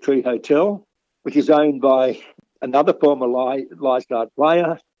Cabbage Tree Hotel, which is owned by another former Lysart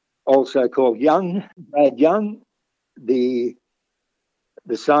player, also called Young, Brad Young, the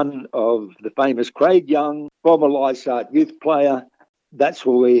son of the famous Craig Young, former Lysart youth player. That's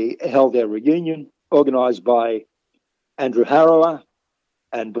where we held our reunion, organised by Andrew Harrower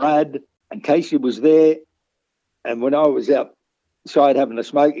and Brad, and Casey was there. And when I was outside having a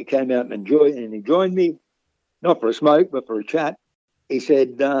smoke, he came out and he joined me, not for a smoke, but for a chat. He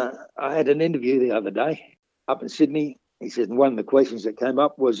said, I had an interview the other day up in Sydney. He said, and one of the questions that came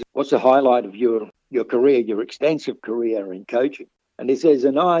up was, what's the highlight of your career, your extensive career in coaching? And he says,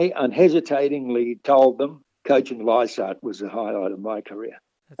 and I unhesitatingly told them coaching Lysart was the highlight of my career.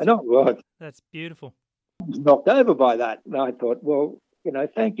 That's beautiful. I was knocked over by that. And I thought, well,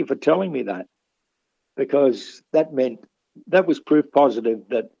 thank you for telling me that, because that meant that was proof positive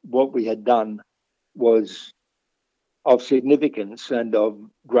that what we had done was of significance and of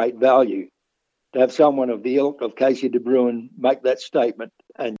great value. To have someone of the ilk of Casey de Bruin make that statement,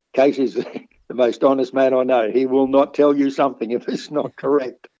 and Casey's the most honest man I know. He will not tell you something if it's not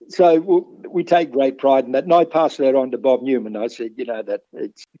correct. So we take great pride in that. And I passed that on to Bob Newman. I said, that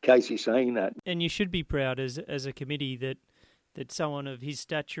it's Casey saying that. And you should be proud as a committee that someone of his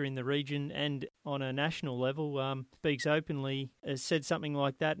stature in the region and on a national level speaks openly, has said something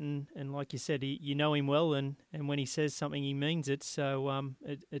like that. And like you said, you know him well, and when he says something, he means it. So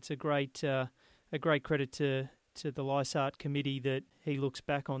it's a great credit to the Lysart committee that he looks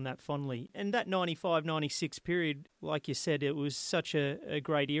back on that fondly. And that 95-96 period, like you said, it was such a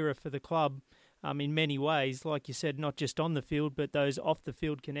great era for the club in many ways. Like you said, not just on the field, but those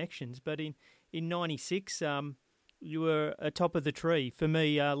off-the-field connections. But in 96, you were atop of the tree. For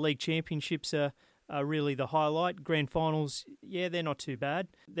me, league championships are really the highlight. Grand finals, they're not too bad.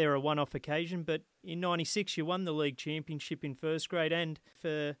 They're a one-off occasion. But in 96, you won the league championship in first grade, and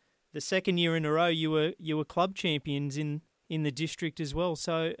for the second year in a row, you were club champions in the district as well.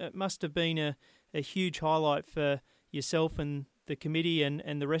 So it must have been a huge highlight for yourself and the committee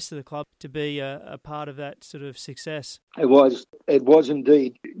and the rest of the club to be a part of that sort of success. It was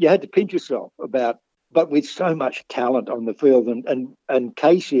indeed. You had to pinch yourself but with so much talent on the field, and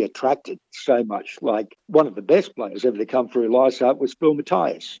Casey attracted so much. Like, one of the best players ever to come through Lysart was Phil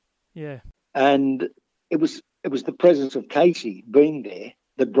Matthias. Yeah. And it was the presence of Casey being there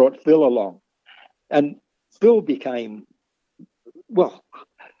that brought Phil along. And Phil became,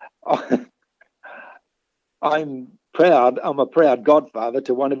 I'm a proud godfather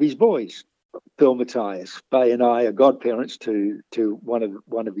to one of his boys, Phil Matthias. Faye and I are godparents to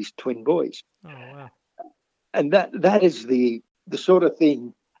one of his twin boys. Oh, wow. And that is the sort of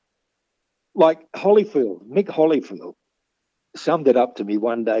thing, like Mick Holyfield summed it up to me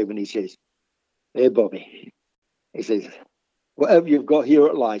one day when he says, "Hey, Bobby," he says, "whatever you've got here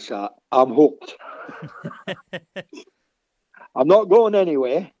at Lysart, I'm hooked. I'm not going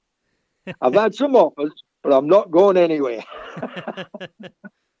anywhere. I've had some offers, but I'm not going anywhere."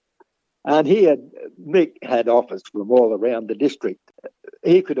 And Mick had offers from all around the district.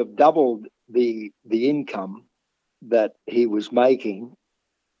 He could have doubled the income that he was making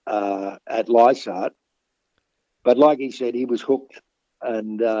at Lysart, but like he said, he was hooked,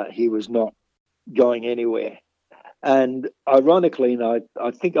 and he was not going anywhere. And ironically, and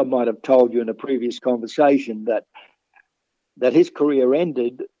I think I might have told you in a previous conversation that his career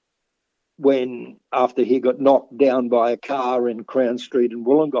ended after he got knocked down by a car in Crown Street in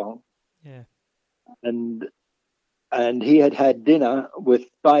Wollongong. Yeah. And he had dinner with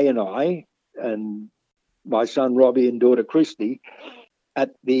Faye and I and my son Robbie and daughter Christy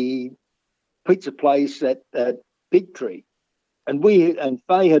at the pizza place at Big Tree. And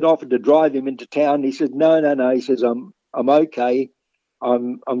Faye had offered to drive him into town. He said, no. He says, I'm okay.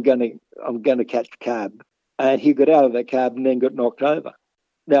 I'm gonna catch a cab. And he got out of the cab and then got knocked over.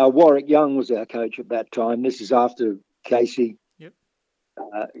 Now, Warwick Young was our coach at that time. This is after Casey. Yep.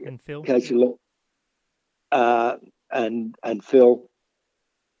 And Phil. Casey and Phil.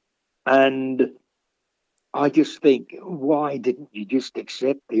 And I just think, why didn't you just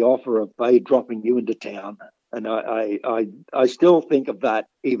accept the offer of Faye dropping you into town? And I still think of that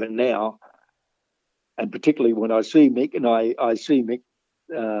even now, and particularly when I see Mick, and I see Mick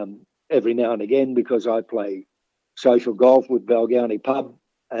every now and again because I play social golf with Balgownie Pub,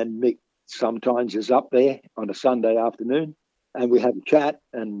 and Mick sometimes is up there on a Sunday afternoon, and we have a chat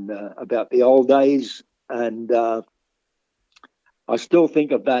and about the old days, and I still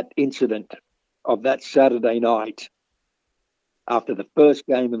think of that incident of that Saturday night after the first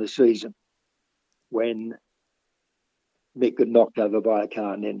game of the season when Mick got knocked over by a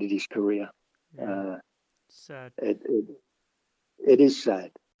car and ended his career. Sad. It is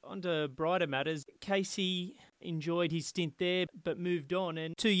sad. On to brighter matters, Casey enjoyed his stint there but moved on,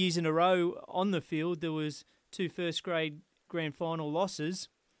 and 2 years in a row on the field there was 2 first grade grand final losses,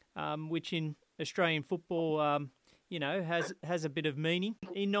 which in Australian football has a bit of meaning.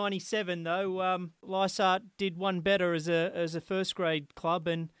 In 97 though, Lysart did one better as a first grade club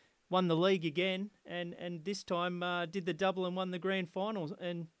and won the league again, and this time did the double and won the grand finals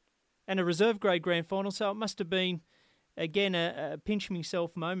and a reserve grade grand final. So it must have been, again, a pinch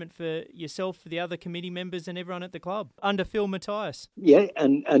myself moment for yourself, for the other committee members and everyone at the club under Phil Matthias. Yeah,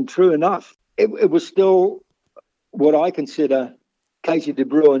 and true enough, it was still what I consider Casey De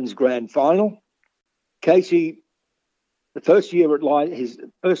Bruyn's grand final. Casey, his first year at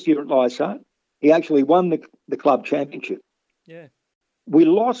Lysart, he actually won the club championship. Yeah. We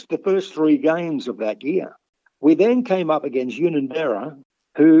lost the first 3 games of that year. We then came up against Unanderra,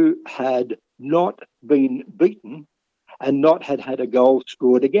 who had not been beaten and not had a goal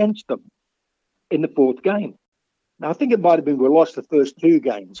scored against them in the 4th game. Now, I think it might have been we lost the first 2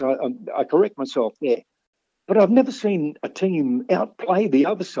 games. I correct myself there. But I've never seen a team outplay the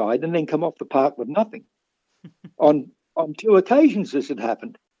other side and then come off the park with nothing. On 2 occasions this had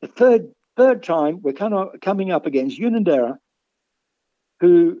happened. The third time, we're coming up against Unanderra,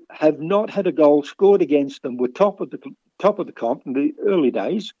 who have not had a goal scored against them. We're top of the comp in the early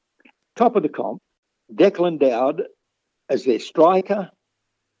days, top of the comp. Declan Dowd as their striker,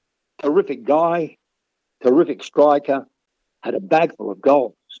 terrific guy, terrific striker, had a bag full of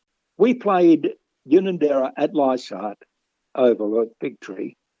goals. We played Unanderra at Lysart over at Big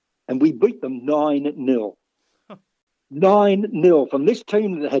Tree, and we beat them 9-0. 9-0 from this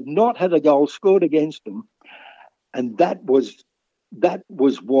team that had not had a goal scored against them. And that was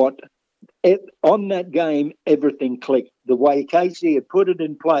what, on that game, everything clicked. The way Casey had put it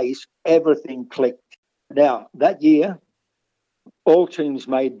in place, everything clicked. Now, that year, all teams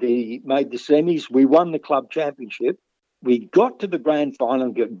made the semis. We won the club championship. We got to the grand final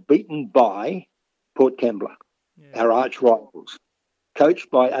and got beaten by Port Kembla, our arch rivals, coached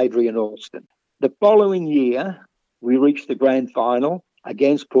by Adrian Alston. The following year, we reached the grand final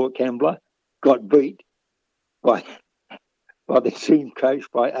against Port Kembla, got beat by the team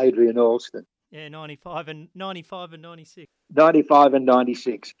coached by Adrian Alston. Yeah, 95 and 96. 95 and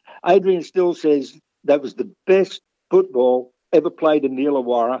 96. Adrian still says that was the best football ever played in the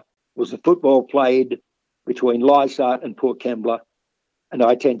Illawarra, was the football played between Lysart and Port Kembla, and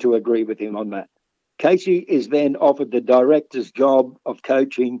I tend to agree with him on that. Casey is then offered the director's job of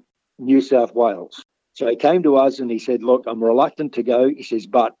coaching New South Wales. So he came to us and he said, look, I'm reluctant to go. He says,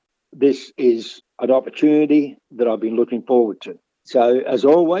 but this is an opportunity that I've been looking forward to. So as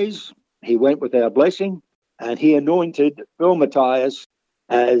always, he went with our blessing and he anointed Phil Matthias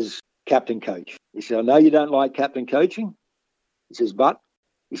as captain coach. He said, I know you don't like captain coaching. He says, but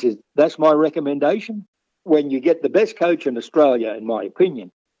that's my recommendation. When you get the best coach in Australia, in my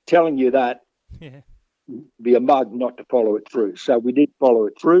opinion, telling you that, be a mug not to follow it through. So we did follow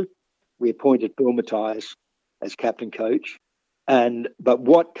it through. We appointed Phil Matthias as captain coach. But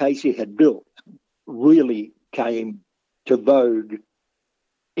what Casey had built really came to vogue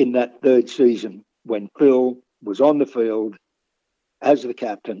in that 3rd season when Phil was on the field as the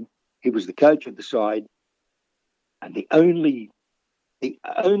captain. He was the coach of the side. And the only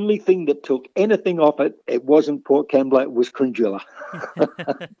thing that took anything off it wasn't Port Kembla, it was Cringilla.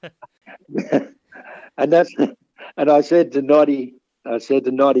 And I said to Noddy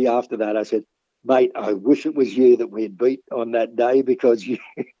after that, I said, mate, I wish it was you that we had beat on that day because you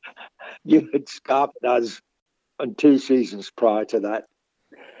had scarfed us on 2 seasons prior to that.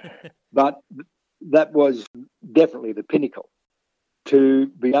 But that was definitely the pinnacle to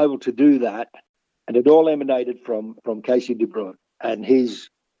be able to do that. And it all emanated from Casey De Bruyn and his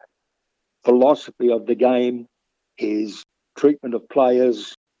philosophy of the game, his treatment of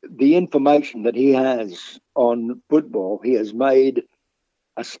players, the information that he has on football. He has made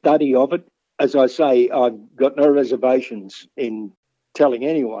a study of it. As I say, I've got no reservations in telling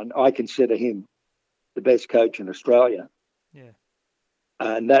anyone I consider him the best coach in Australia. Yeah.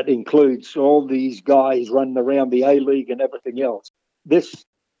 And that includes all these guys running around the A-League and everything else. This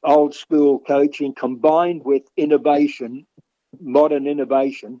old school coaching combined with innovation, modern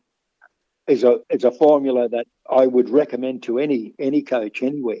innovation, is a formula that I would recommend to any coach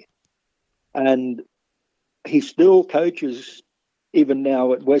anywhere. And he still coaches even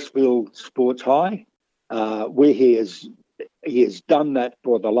now at Westfield Sports High, where he has done that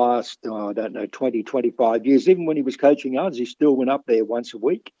for the last, 20, 25 years. Even when he was coaching us, he still went up there once a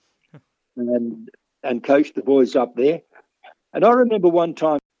week and coached the boys up there. And I remember one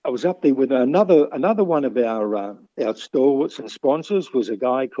time I was up there with another one of our stalwarts and sponsors was a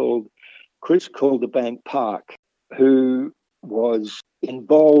guy called Chris Calderbank Park, who was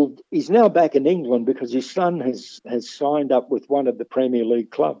involved. He's now back in England because his son has signed up with one of the Premier League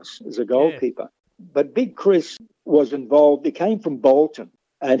clubs as a goalkeeper. Yeah. But Big Chris was involved. He came from Bolton,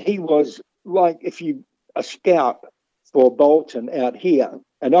 and he was like a scout for Bolton out here.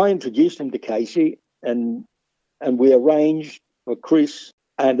 And I introduced him to Casey, and we arranged for Chris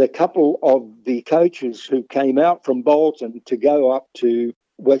and a couple of the coaches who came out from Bolton to go up to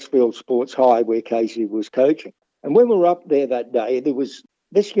Westfield Sports High where Casey was coaching. And when we were up there that day, there was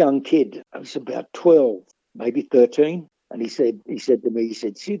this young kid, he was about 12, maybe 13, And he said to me, he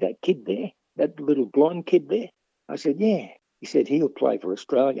said, see that kid there, that little blonde kid there? I said, yeah. He said, he'll play for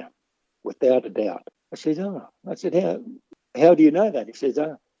Australia, without a doubt. I said, oh. I said, how do you know that? He says,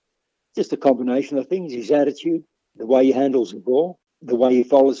 just a combination of things, his attitude, the way he handles the ball, the way he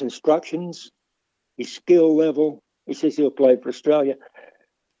follows instructions, his skill level. He says he'll play for Australia.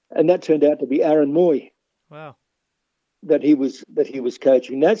 And that turned out to be Aaron Moy. Wow. That he was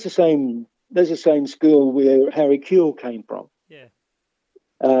coaching. That's the same school where Harry Kuehl came from. Yeah.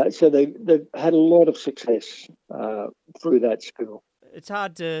 So they've had a lot of success through that school. It's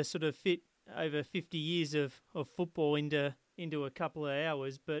hard to sort of fit over 50 years of football into a couple of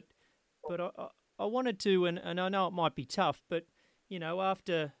hours, but I wanted to, and I know it might be tough, but you know,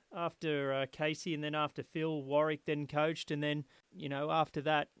 after Casey and then after Phil, Warwick then coached, and then, you know, after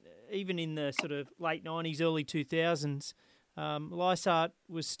that, even in the sort of late 90s, early 2000s, Lysart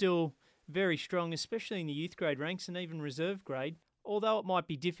was still very strong, especially in the youth grade ranks and even reserve grade, although it might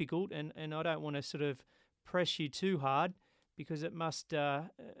be difficult, and I don't want to sort of press you too hard because it must be a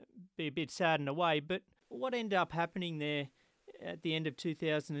bit sad in a way, but what ended up happening there at the end of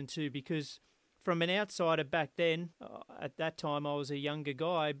 2002, because from an outsider back then, at that time I was a younger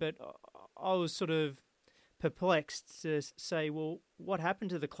guy, but I was sort of perplexed to say, well, what happened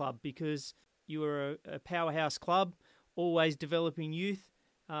to the club? Because you were a powerhouse club, always developing youth,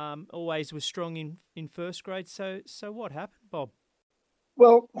 always was strong in first grade. So what happened, Bob?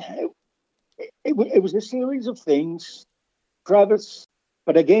 Well, it was a series of things, Travis.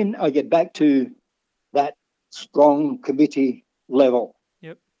 But again, I get back to that strong committee level.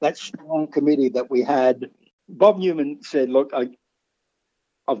 Yep. That strong committee that we had. Bob Newman said, look,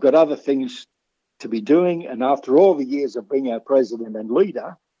 I've got other things to be doing. And after all the years of being our president and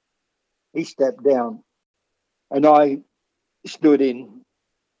leader, he stepped down. And I stood in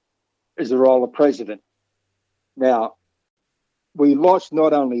as the role of president. Now, we lost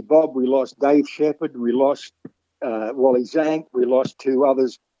not only Bob, we lost Dave Shepherd, we lost Wally Zank, we lost two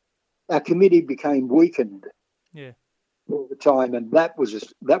others. Our committee became weakened. Yeah. All the time, and that was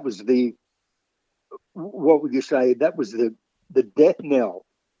the, what would you say? That was the death knell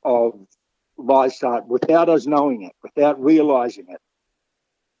of Lysart. Without us knowing it, without realising it,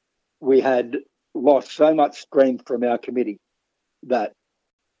 we had lost so much strength from our committee that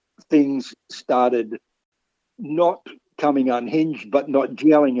things started not coming unhinged, but not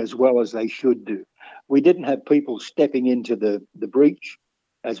gelling as well as they should do. We didn't have people stepping into the breach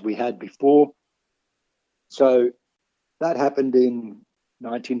as we had before, so. That happened in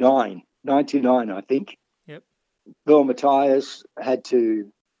 99, I think. Yep. Bill Matthias had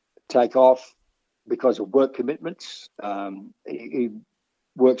to take off because of work commitments. He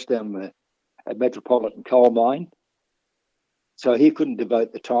works down at Metropolitan Coal Mine, so he couldn't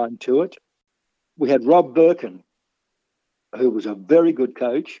devote the time to it. We had Rob Birkin, who was a very good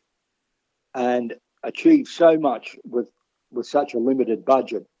coach and achieved so much with such a limited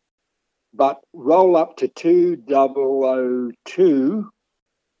budget. But roll up to 2002,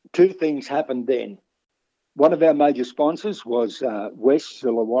 two things happened then. One of our major sponsors was West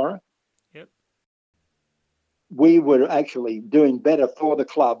Illawarra. Yep. We were actually doing better for the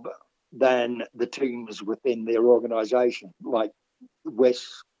club than the teams within their organisation, like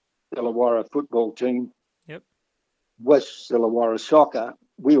West Illawarra football team, yep, West Illawarra soccer.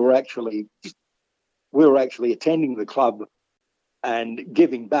 We were actually attending the club and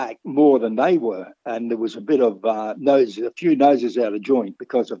giving back more than they were. And there was a bit of a few noses out of joint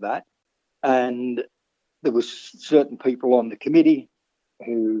because of that. And there was certain people on the committee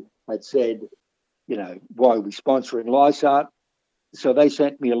who had said, you know, why are we sponsoring Lysart? So they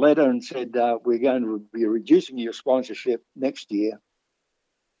sent me a letter and said, we're going to be reducing your sponsorship next year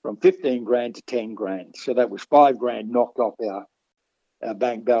from 15 grand to 10 grand. So that was 5 grand knocked off our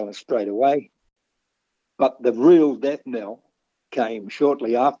bank balance straight away. But the real death knell came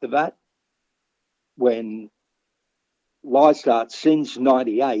shortly after that, when Lysart, since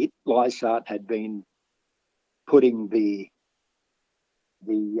 98, Lysart had been putting the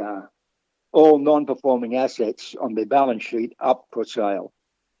all non-performing assets on their balance sheet up for sale.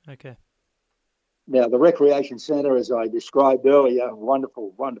 Okay. Now, the recreation centre, as I described earlier, a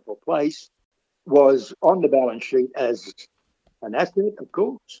wonderful, wonderful place, was on the balance sheet as an asset, of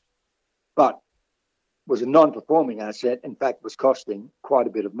course, but was a non-performing asset, in fact, was costing quite a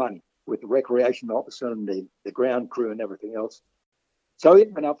bit of money with the recreation officer and the ground crew and everything else. So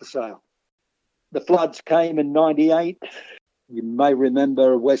it went up for sale. The floods came in 98. You may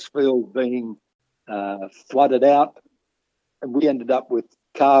remember Westfield being flooded out, and we ended up with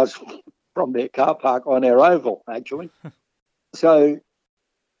cars from their car park on our oval, actually. So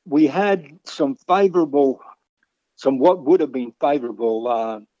we had some favourable some what would have been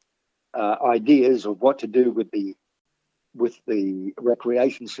favourable ideas of what to do with the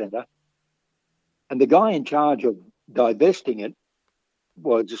recreation centre. And the guy in charge of divesting it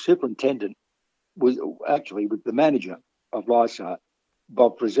was the superintendent, was the manager of Lysart,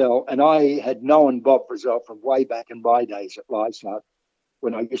 Bob Frizzell. And I had known Bob Frizzell from way back in my days at Lysart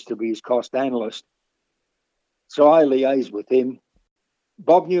when I used to be his cost analyst. So I liaised with him.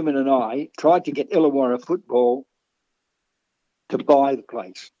 Bob Newman and I tried to get Illawarra Football to buy the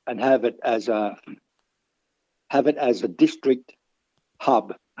place and have it as a district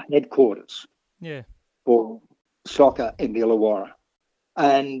hub, headquarters for soccer in the Illawarra.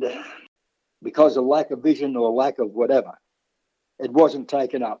 And because of lack of vision or lack of whatever, it wasn't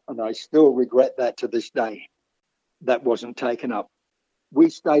taken up. And I still regret that to this day. That wasn't taken up. We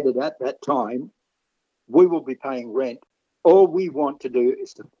stated at that time, we will be paying rent. All we want to do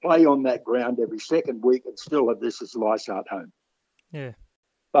is to play on that ground every second week and still have this as Lysart home. Yeah.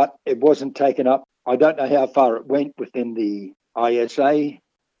 But it wasn't taken up. I don't know how far it went within the ISA.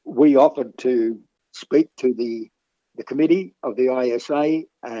 We offered to speak to the committee of the ISA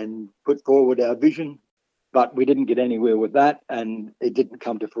and put forward our vision, but we didn't get anywhere with that and it didn't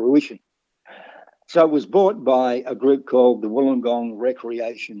come to fruition. So it was bought by a group called the Wollongong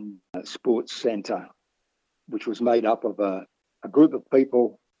Recreation Sports Centre, which was made up of a group of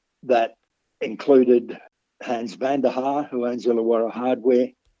people that included Hans van der Haar, who owns Illawarra Hardware,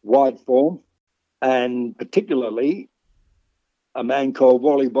 Wide Form, and particularly a man called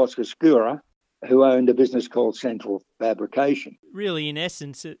Wally Boscaskura, who owned a business called Central Fabrication. Really, in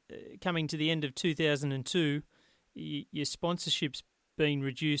essence, coming to the end of 2002, your sponsorship's been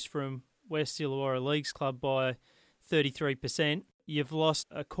reduced from West Illawarra Leagues Club by 33%. You've lost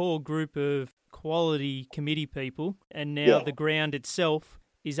a core group of quality committee people, and now the ground itself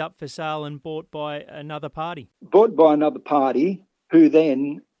is up for sale and bought by another party. Bought by another party, who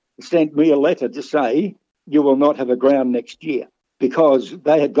then sent me a letter to say, you will not have a ground next year, because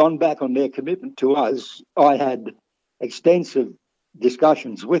they had gone back on their commitment to us. I had extensive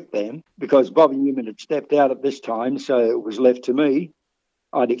discussions with them because Bobby Newman had stepped out at this time, so it was left to me.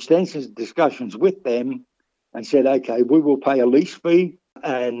 I had extensive discussions with them and said, okay, we will pay a lease fee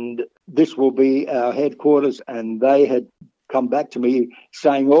and this will be our headquarters. And they had come back to me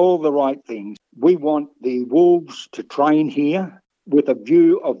saying all the right things. We want the Wolves to train here with a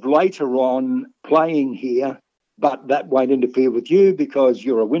view of later on playing here, but that won't interfere with you because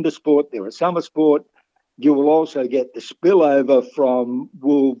you're a winter sport, they're a summer sport. You will also get the spillover from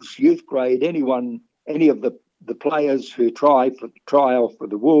Wolves youth grade. Any of the players who try for the trial for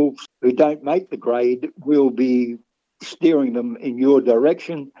the Wolves who don't make the grade will be steering them in your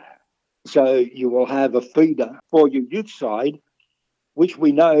direction. So you will have a feeder for your youth side, which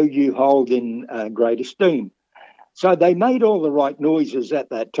we know you hold in great esteem. So they made all the right noises at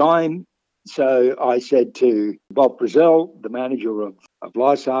that time. So I said to Bob Frizzell, the manager of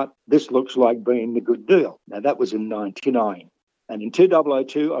Lysart, this looks like being a good deal. Now, that was in 1999. And in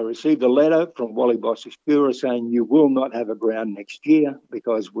 2002, I received a letter from Wally Boscaskura saying you will not have a ground next year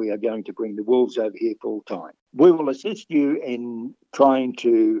because we are going to bring the Wolves over here full time. We will assist you in trying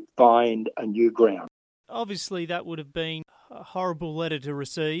to find a new ground. Obviously, that would have been a horrible letter to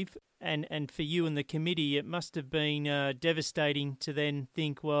receive. And for you and the committee, it must have been devastating to then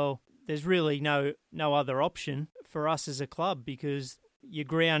think, well, there's really no other option for us as a club because your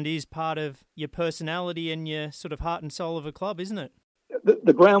ground is part of your personality and your sort of heart and soul of a club, isn't it?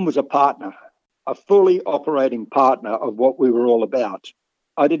 The ground was a partner, a fully operating partner of what we were all about.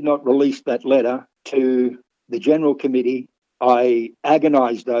 I did not release that letter to the General Committee. I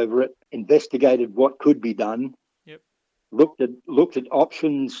agonised over it, investigated what could be done, looked at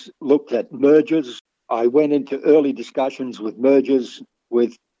options, looked at mergers. I went into early discussions with mergers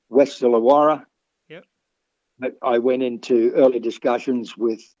with West Illawarra. I went into early discussions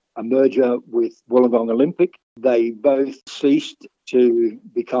with a merger with Wollongong Olympic. They both ceased to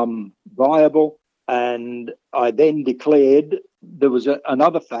become viable. And I then declared there was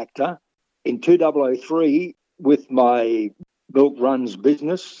another factor. In 2003, with my Milk Runs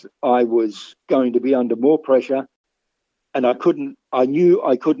business, I was going to be under more pressure. And I knew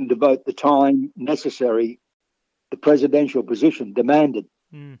I couldn't devote the time necessary the presidential position demanded.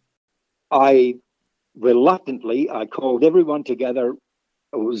 I called everyone together.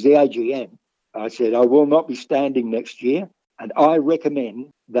 It was the AGM. I said, I will not be standing next year, and I recommend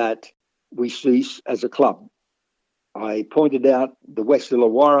that we cease as a club. I pointed out the West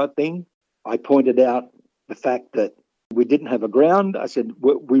Illawarra thing. I pointed out the fact that we didn't have a ground. I said,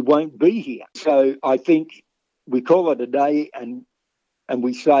 we won't be here. So I think we call it a day and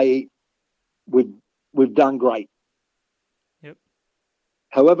we say we've done great.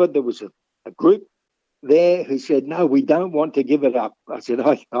 However, there was a group there who said, no, we don't want to give it up. I said,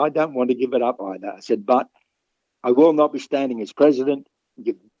 I don't want to give it up either. I said, but I will not be standing as president.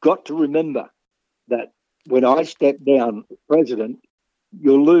 You've got to remember that when I step down as president,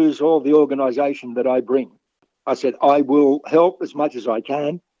 you'll lose all the organisation that I bring. I said, I will help as much as I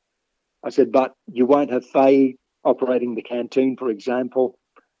can. I said, but you won't have Faye operating the canteen, for example.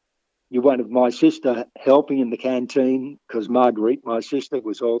 You won't have my sister helping in the canteen because Marguerite, my sister,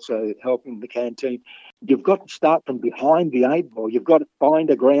 was also helping the canteen. You've got to start from behind the eight ball. You've got to find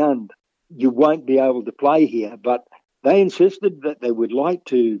a ground. You won't be able to play here. But they insisted that they would like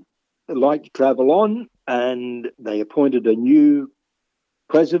to travel on, and they appointed a new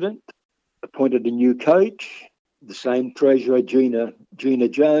president, appointed a new coach, the same treasurer, Gina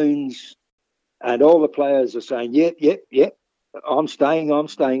Jones, and all the players are saying, yep, I'm staying.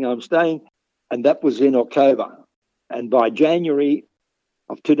 And that was in October. And by January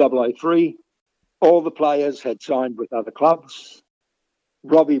of 2003, all the players had signed with other clubs.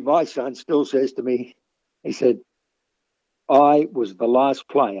 Robbie, my son, still says to me, he said, I was the last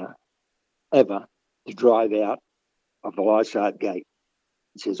player ever to drive out of the Lysart gate.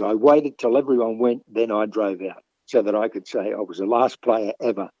 He says, I waited till everyone went, then I drove out so that I could say I was the last player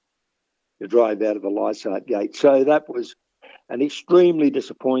ever to drive out of the Lysart gate. So that was an extremely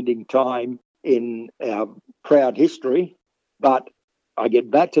disappointing time in our proud history. But I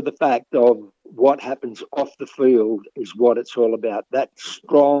get back to the fact of what happens off the field is what it's all about. That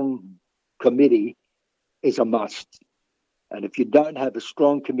strong committee is a must. And if you don't have a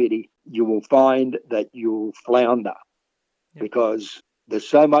strong committee, you will find that you'll flounder because there's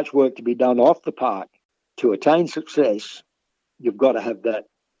so much work to be done off the park. To attain success, you've got to have that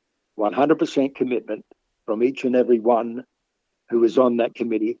 100% commitment from each and every one who was on that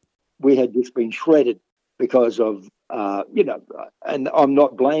committee. We had just been shredded because of, and I'm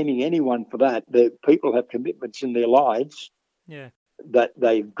not blaming anyone for that. The people have commitments in their lives that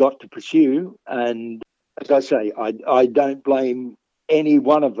they've got to pursue. And as I say, I don't blame any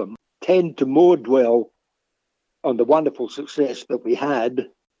one of them. Tend to more dwell on the wonderful success that we had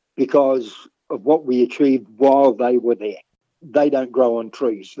because of what we achieved while they were there. They don't grow on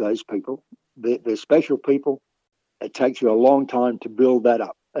trees, those people. They're special people. It takes you a long time to build that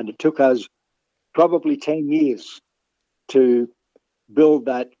up. And it took us probably 10 years to build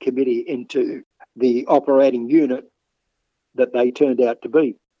that committee into the operating unit that they turned out to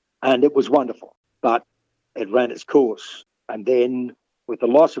be. And it was wonderful, but it ran its course. And then with the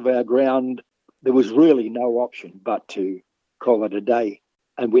loss of our ground, there was really no option but to call it a day.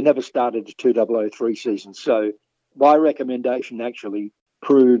 And we never started the 2003 season. So my recommendation actually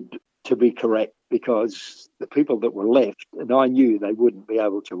proved to be correct because the people that were left, and I knew they wouldn't be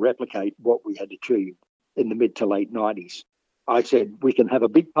able to replicate what we had achieved in the mid to late 90s. I said, we can have a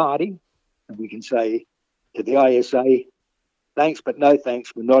big party and we can say to the ISA, thanks, but no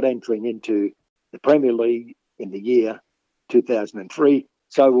thanks. We're not entering into the Premier League in the year 2003.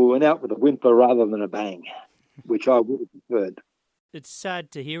 So we went out with a whimper rather than a bang, which I would have preferred. It's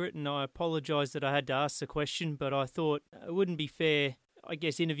sad to hear it, and I apologise that I had to ask the question, but I thought it wouldn't be fair, I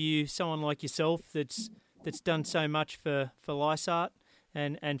guess, interview someone like yourself that's done so much for Lysart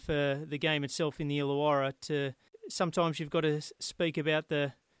and for the game itself in the Illawarra. To sometimes you've got to speak about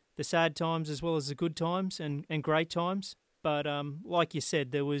the sad times as well as the good times and great times. But like you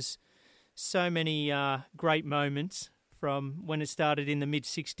said, there was so many great moments from when it started in the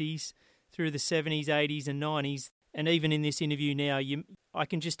mid-60s through the 70s, 80s and 90s. And even in this interview now, I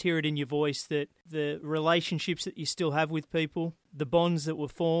can just hear it in your voice that the relationships that you still have with people, the bonds that were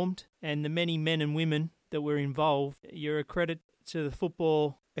formed, and the many men and women that were involved, you're a credit to the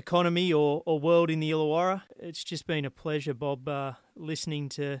football economy or world in the Illawarra. It's just been a pleasure, Bob, listening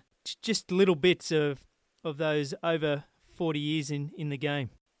to just little bits of those over 40 years in the game.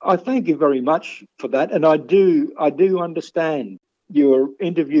 I thank you very much for that. And I do understand your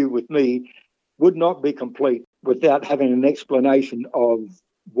interview with me would not be complete without having an explanation of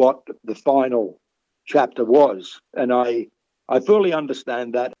what the final chapter was. And I fully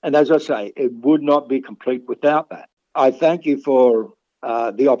understand that. And as I say, it would not be complete without that. I thank you for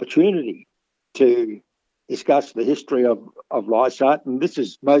the opportunity to discuss the history of Lysart. And this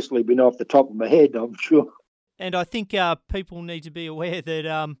has mostly been off the top of my head, I'm sure. And I think people need to be aware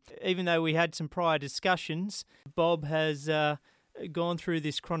that even though we had some prior discussions, Bob has gone through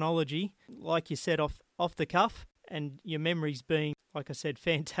this chronology, like you said, off the cuff, and your memory's been, like I said,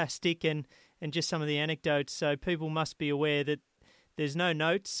 fantastic, and just some of the anecdotes. So people must be aware that there's no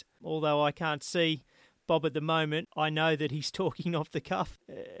notes. Although I can't see Bob at the moment, I know that he's talking off the cuff.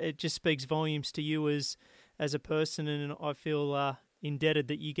 It just speaks volumes to you as a person, and I feel indebted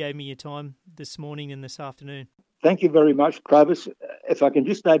that you gave me your time this morning and this afternoon. Thank you very much, Travis. If I can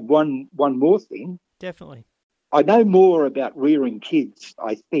just add one more thing. Definitely. I know more about rearing kids,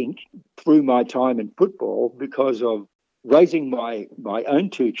 I think, through my time in football because of raising my own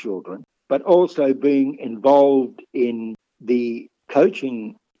two children, but also being involved in the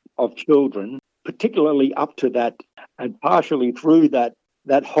coaching of children, particularly up to that and partially through that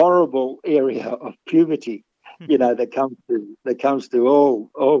horrible area of puberty, that comes to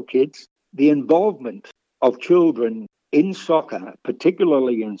all kids. The involvement of children in soccer,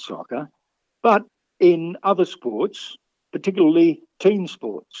 particularly in soccer, but in other sports, particularly team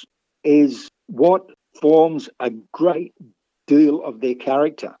sports, is what forms a great deal of their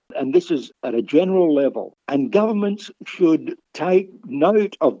character. And this is at a general level. And governments should take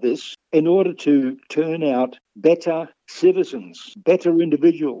note of this in order to turn out better citizens, better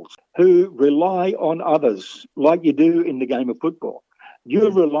individuals who rely on others, like you do in the game of football. You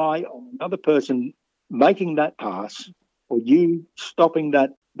rely on another person making that pass, or you stopping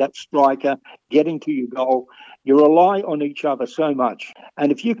that striker, getting to your goal. You rely on each other so much.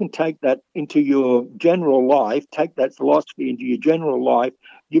 And if you can take that into your general life, take that philosophy into your general life,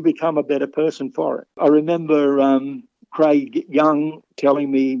 you become a better person for it. I remember Craig Young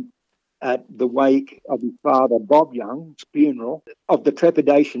telling me at the wake of his father, Bob Young's funeral, of the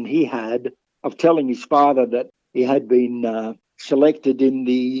trepidation he had of telling his father that he had been selected in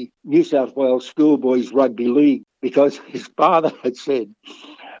the New South Wales Schoolboys Rugby League, because his father had said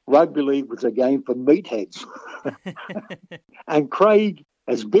rugby league was a game for meatheads. And Craig,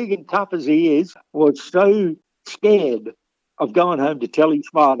 as big and tough as he is, was so scared of going home to tell his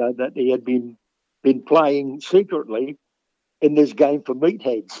father that he had been playing secretly in this game for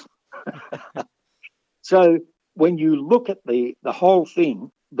meatheads. So when you look at the whole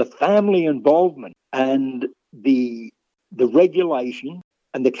thing, the family involvement and the regulation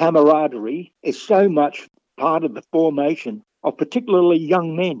and the camaraderie is so much part of the formation of particularly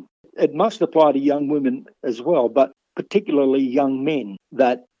young men. It must apply to young women as well, but particularly young men,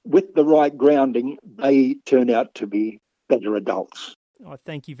 that with the right grounding, they turn out to be better adults. I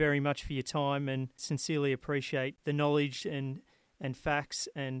thank you very much for your time and sincerely appreciate the knowledge and facts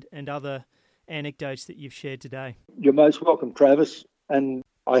and other anecdotes that you've shared today. You're most welcome, Travis, and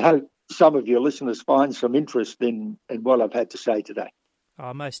I hope some of your listeners find some interest in what I've had to say today.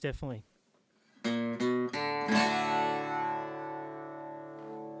 Oh, most definitely.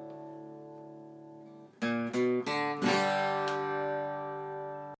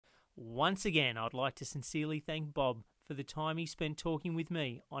 Once again, I'd like to sincerely thank Bob for the time he spent talking with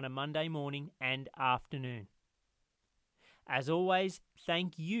me on a Monday morning and afternoon. As always,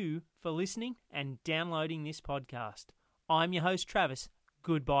 thank you for listening and downloading this podcast. I'm your host, Travis.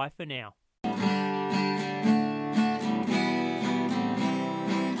 Goodbye for now.